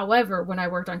 However, when I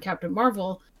worked on Captain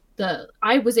Marvel,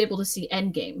 I was able to see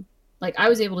Endgame. Like I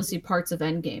was able to see parts of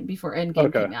Endgame before Endgame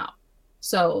Okay. came out.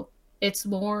 So it's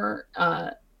more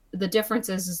the difference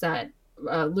is that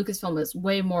Lucasfilm is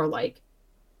way more like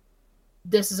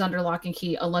this is under lock and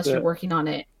key unless Yeah. you're working on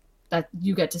it that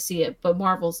you get to see it. But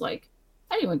Marvel's like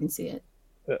anyone can see it.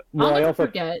 Well, I'll I never also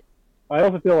forget. I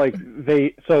also feel like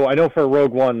so I know for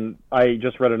Rogue One, I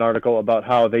just read an article about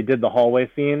how they did the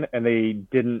hallway scene and they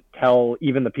didn't tell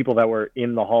even the people that were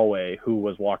in the hallway who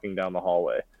was walking down the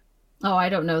hallway. Oh, I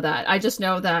don't know that. I just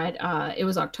know that it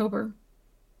was October,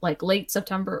 like late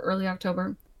September, early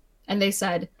October, and they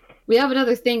said we have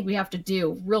another thing we have to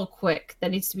do real quick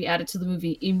that needs to be added to the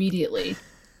movie immediately.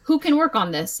 Who can work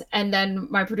on this? And then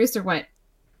my producer went,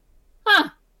 huh,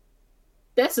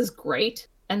 this is great.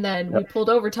 And then we pulled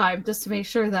overtime just to make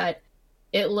sure that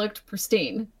it looked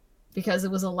pristine because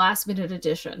it was a last minute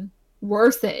addition.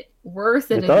 Worth it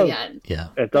in the end. Yeah.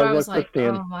 It But I does was look like,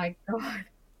 pristine. oh my God.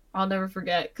 I'll never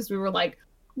forget because we were like,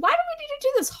 why do we need to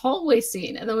do this hallway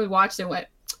scene? And then we watched it and went,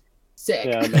 sick.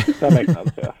 Yeah, that makes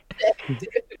sense.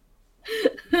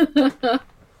 Yeah.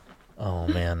 Oh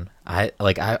man,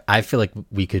 I feel like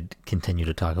we could continue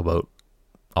to talk about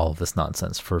all of this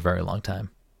nonsense for a very long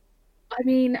time. I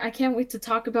mean, I can't wait to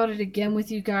talk about it again with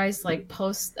you guys, like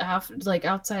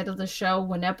outside of the show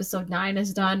when episode 9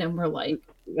 is done, and we're like,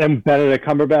 And Benedict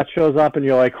Cumberbatch shows up, and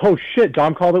you're like, "Oh shit,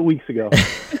 Dom called it weeks ago."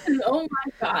 oh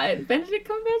my God, Benedict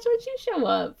Cumberbatch, when'd you show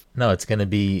up? No, it's gonna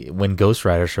be when Ghost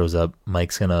Rider shows up.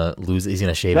 Mike's gonna lose. He's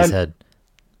gonna shave his head.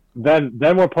 Then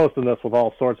we're posting this with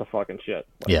all sorts of fucking shit.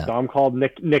 Like, Yeah. Dom called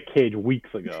Nick Cage weeks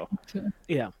ago.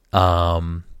 Yeah.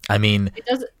 I mean, It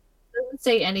doesn't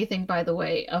say anything, by the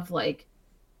way, of like,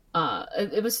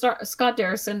 it was Scott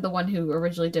Derrickson, the one who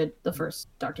originally did the first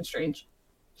Doctor Strange.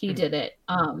 He did it.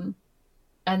 And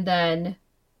then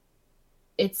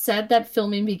it said that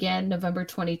filming began November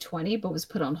 2020, but was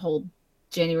put on hold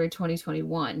January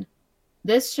 2021.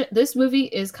 This movie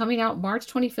is coming out March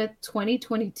 25th,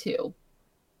 2022.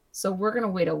 So we're gonna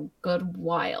wait a good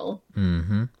while.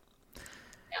 mm-hmm.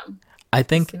 Yeah. I It's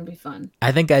think gonna be fun.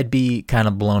 I'd be kind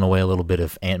of blown away a little bit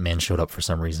if Ant-Man showed up for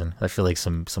some reason. I feel like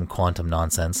some quantum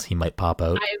nonsense he might pop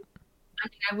out.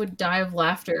 I would die of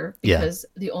laughter Yeah. because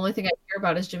the only thing I hear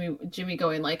about is Jimmy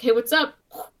going like, "Hey, what's up?"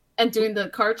 and doing the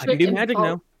card I trick. can do and magic Paul,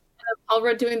 now. Paul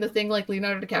Rudd doing the thing like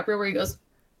Leonardo DiCaprio where he goes,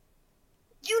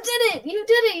 "You did it! You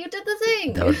did it! You did the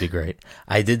thing!" That would be great.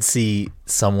 I did see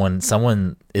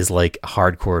someone is like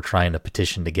hardcore trying to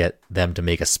petition to get them to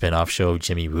make a spin-off show of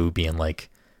Jimmy Woo being like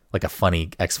a funny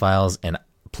X-Files, and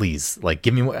please, like,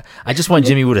 give me more. I just want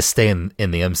Jimmy Woo to stay in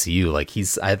the MCU. Like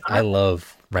I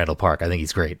love Randall Park. I think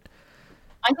he's great.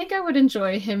 I think I would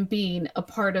enjoy him being a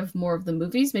part of more of the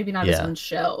movies, maybe not his Yeah. own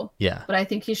show, Yeah. but I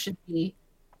think he should be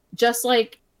just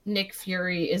like Nick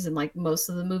Fury is in like most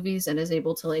of the movies and is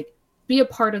able to like be a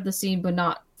part of the scene but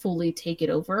not fully take it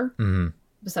over. hmm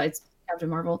Besides Captain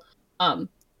Marvel,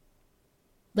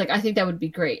 like I think that would be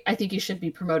great. I think he should be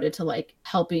promoted to like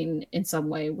helping in some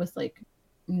way with like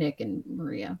Nick and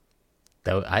Maria.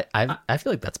 I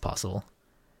feel like that's possible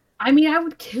I mean, I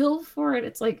would kill for it.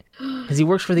 It's like because he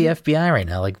works for the FBI right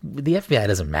now. Like the FBI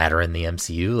doesn't matter in the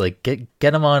MCU. Like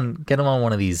get him on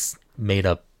one of these made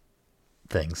up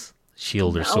things,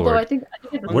 shield or although I sword. think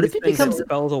it's What if it Thing that becomes-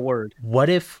 spells a word? What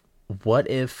if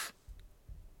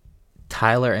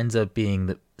Tyler ends up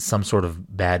being some sort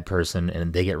of bad person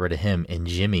and they get rid of him, and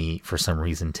Jimmy for some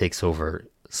reason takes over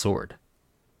Sword?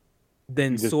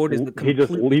 Then just Sword is l- the he just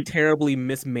completely leaped- terribly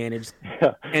mismanaged.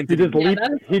 Yeah. entity.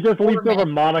 that is He just leaped horrible. over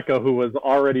Monica, who was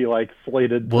already like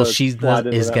slated. Well, to she slide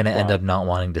into is that going to end slot. up not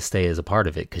wanting to stay as a part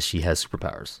of it because she has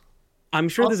superpowers. I'm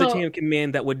sure there's a Also- chain of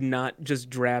command that would not just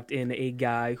draft in a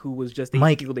guy who was just a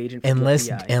Mike, field agent for the unless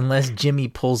FBI. Jimmy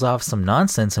pulls off some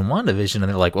nonsense in WandaVision and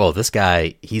they're like, "Oh, this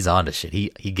guy, he's onto shit.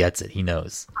 He gets it. He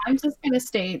knows." I'm just gonna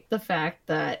state the fact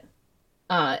that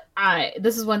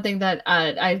this is one thing that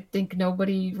I think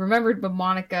nobody remembered but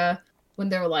Monica when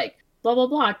they were like blah blah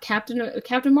blah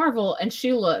Captain Marvel, and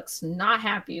she looks not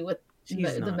happy with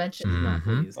She's the not. mention. Mhm.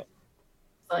 Please.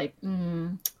 Like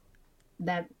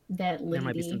that lady. There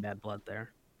might be some bad blood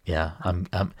there. Yeah,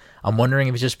 I'm wondering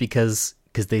if it's just because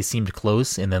they seemed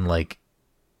close, and then like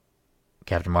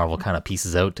Captain Marvel kind of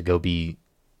pieces out to go be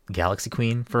Galaxy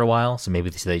Queen for a while, so maybe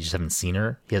they just haven't seen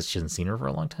her. She hasn't seen her for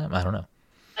a long time. I don't know.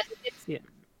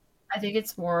 I think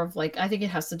it's more of like I think it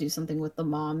has to do something with the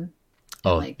mom.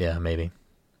 Oh, like- yeah, maybe.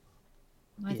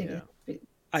 I think Yeah.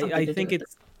 something I to think do with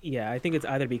it's I think it's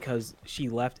either because she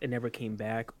left and never came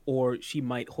back, or she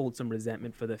might hold some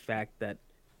resentment for the fact that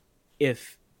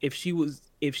if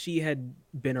she had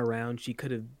been around, she could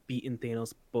have beaten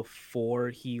Thanos before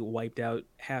he wiped out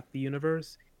half the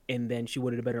universe, and then she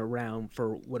would have been around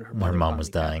for when her When her mother mom was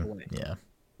finally passed dying. away. Yeah,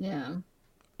 Yeah.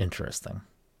 interesting.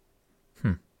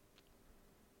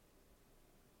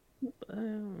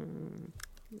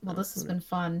 Well, this has been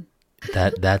fun.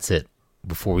 That's it.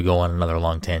 Before we go on another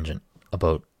long tangent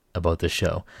about this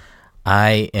show,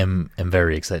 I am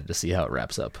very excited to see how it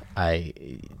wraps up.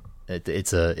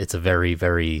 It's a very,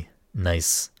 very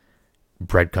nice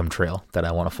breadcrumb trail that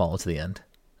I want to follow to the end.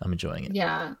 I'm enjoying it.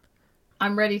 Yeah.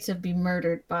 I'm ready to be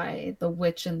murdered by the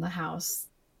witch in the house.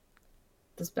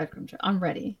 This bedroom. I'm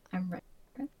ready.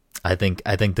 I think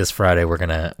this Friday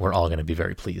we're all gonna be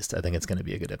very pleased. I think it's gonna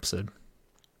be a good episode.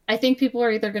 I think people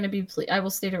are either going to be I will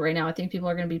state it right now. I think people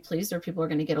are going to be pleased or people are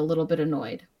going to get a little bit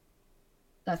annoyed.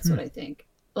 That's what I think.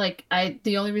 Like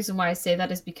the only reason why I say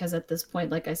that is because at this point,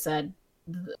 like I said,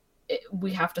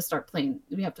 we have to start playing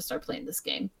this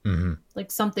game. Mm-hmm. Like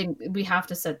we have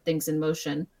to set things in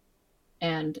motion.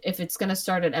 And if it's going to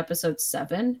start at episode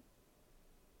 7,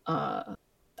 I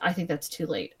think that's too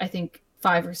late. I think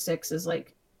 5 or 6 is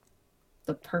like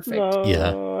the perfect.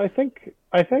 I think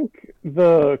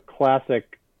the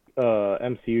classic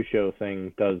MCU show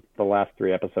thing does the last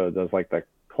 3 episodes as like the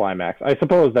climax. I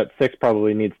suppose that 6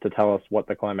 probably needs to tell us what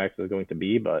the climax is going to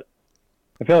be, but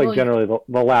I feel like generally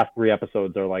the last 3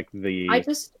 episodes are like the.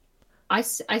 I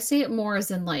say it more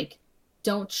as in like,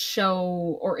 don't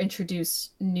show or introduce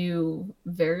new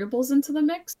variables into the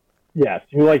mix. Yes,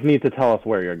 you like need to tell us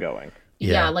where you're going.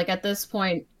 Yeah, like at this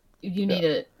point, you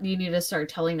need to start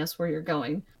telling us where you're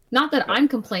going. Not that I'm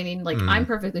complaining, like I'm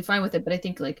perfectly fine with it, but I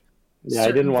think like. Yeah,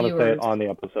 I didn't want to say it on the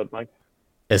episode, Mike.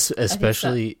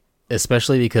 Especially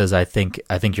because I think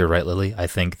you're right, Lily. I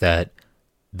think that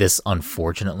this,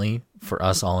 unfortunately, for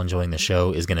us all enjoying the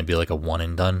show, is going to be like a one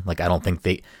and done. Like I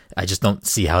just don't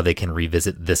see how they can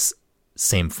revisit this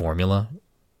same formula,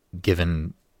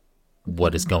 given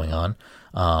what is going on.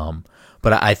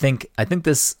 But I think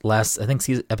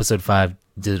episode 5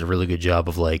 did a really good job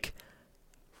of like,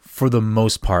 for the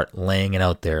most part, laying it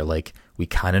out there. Like, we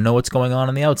kind of know what's going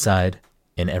on the outside,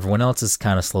 and everyone else is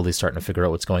kind of slowly starting to figure out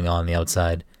what's going on the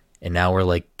outside. And now we're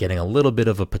like getting a little bit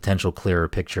of a potential clearer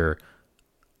picture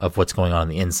of what's going on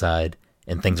the inside,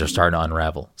 and things are starting to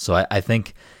unravel. So I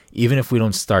think even if we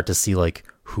don't start to see like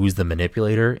who's the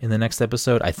manipulator in the next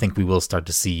episode, I think we will start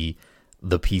to see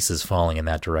the pieces falling in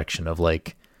that direction of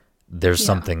like, there's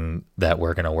something that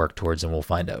we're going to work towards and we'll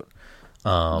find out.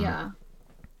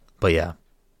 But yeah,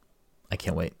 I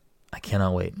can't wait. I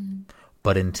cannot wait.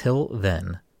 But until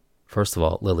then, first of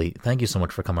all, Lily, thank you so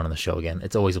much for coming on the show again.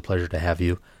 It's always a pleasure to have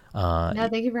you.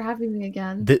 Thank you for having me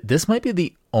again. This might be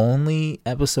the only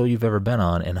episode you've ever been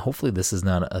on, and hopefully this is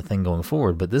not a thing going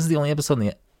forward, but this is the only episode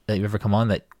that you've ever come on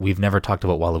that we've never talked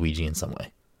about Waluigi in some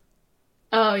way.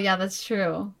 Oh, yeah, that's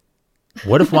true.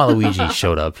 What if Waluigi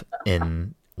showed up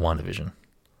in WandaVision?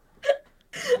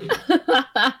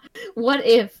 What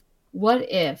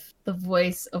if the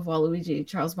voice of Waluigi,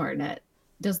 Charles Martinet,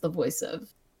 does the voice of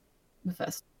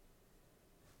Mephisto?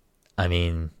 I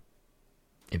mean,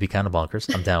 it'd be kind of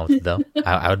bonkers. I'm down with it, though.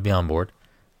 I would be on board.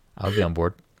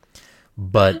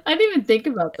 But I didn't even think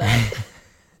about that.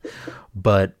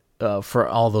 But for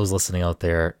all those listening out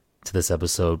there to this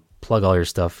episode, plug all your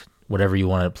stuff. Whatever you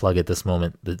want to plug at this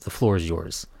moment, the floor is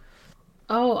yours.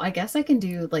 Oh, I guess I can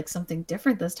do like something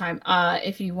different this time.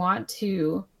 If you want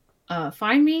to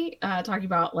find me talking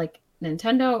about like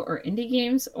Nintendo or indie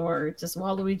games or just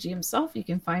Waluigi himself, you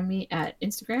can find me at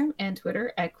Instagram and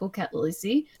Twitter at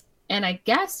CoolCatLilyC. And I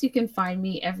guess you can find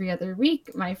me every other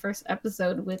week. My first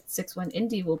episode with 6-1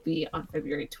 Indie will be on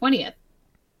February 20th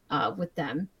with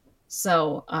them.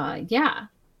 So yeah,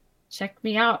 check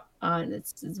me out.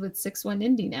 It's with 6-1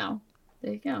 Indie now.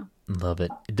 There you go. Love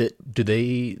it. Do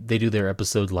they do their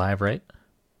episodes live, right?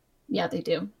 Yeah, they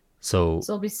do. So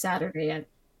it'll be Saturday at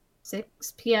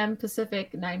 6 p.m.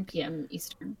 Pacific, 9 p.m.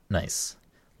 Eastern. Nice.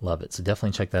 Love it. So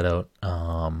definitely check that out.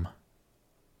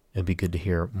 It'd be good to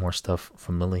hear more stuff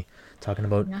from Lily talking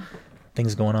about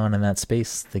things going on in that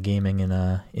space, the gaming and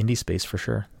indie space for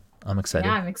sure. I'm excited.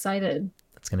 Yeah, I'm excited.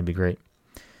 That's going to be great.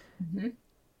 Mm-hmm.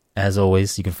 As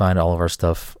always, you can find all of our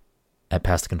stuff at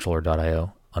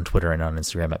passthecontroller.io, on Twitter and on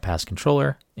Instagram at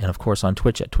passcontroller, and of course on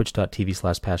Twitch at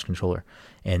twitch.tv/passcontroller.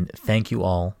 And thank you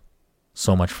all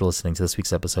so much for listening to this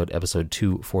week's episode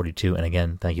 242. And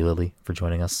again, thank you, Lily, for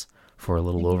joining us for a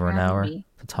little over an hour to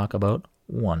talk about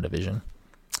WandaVision.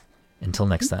 Until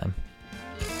next time.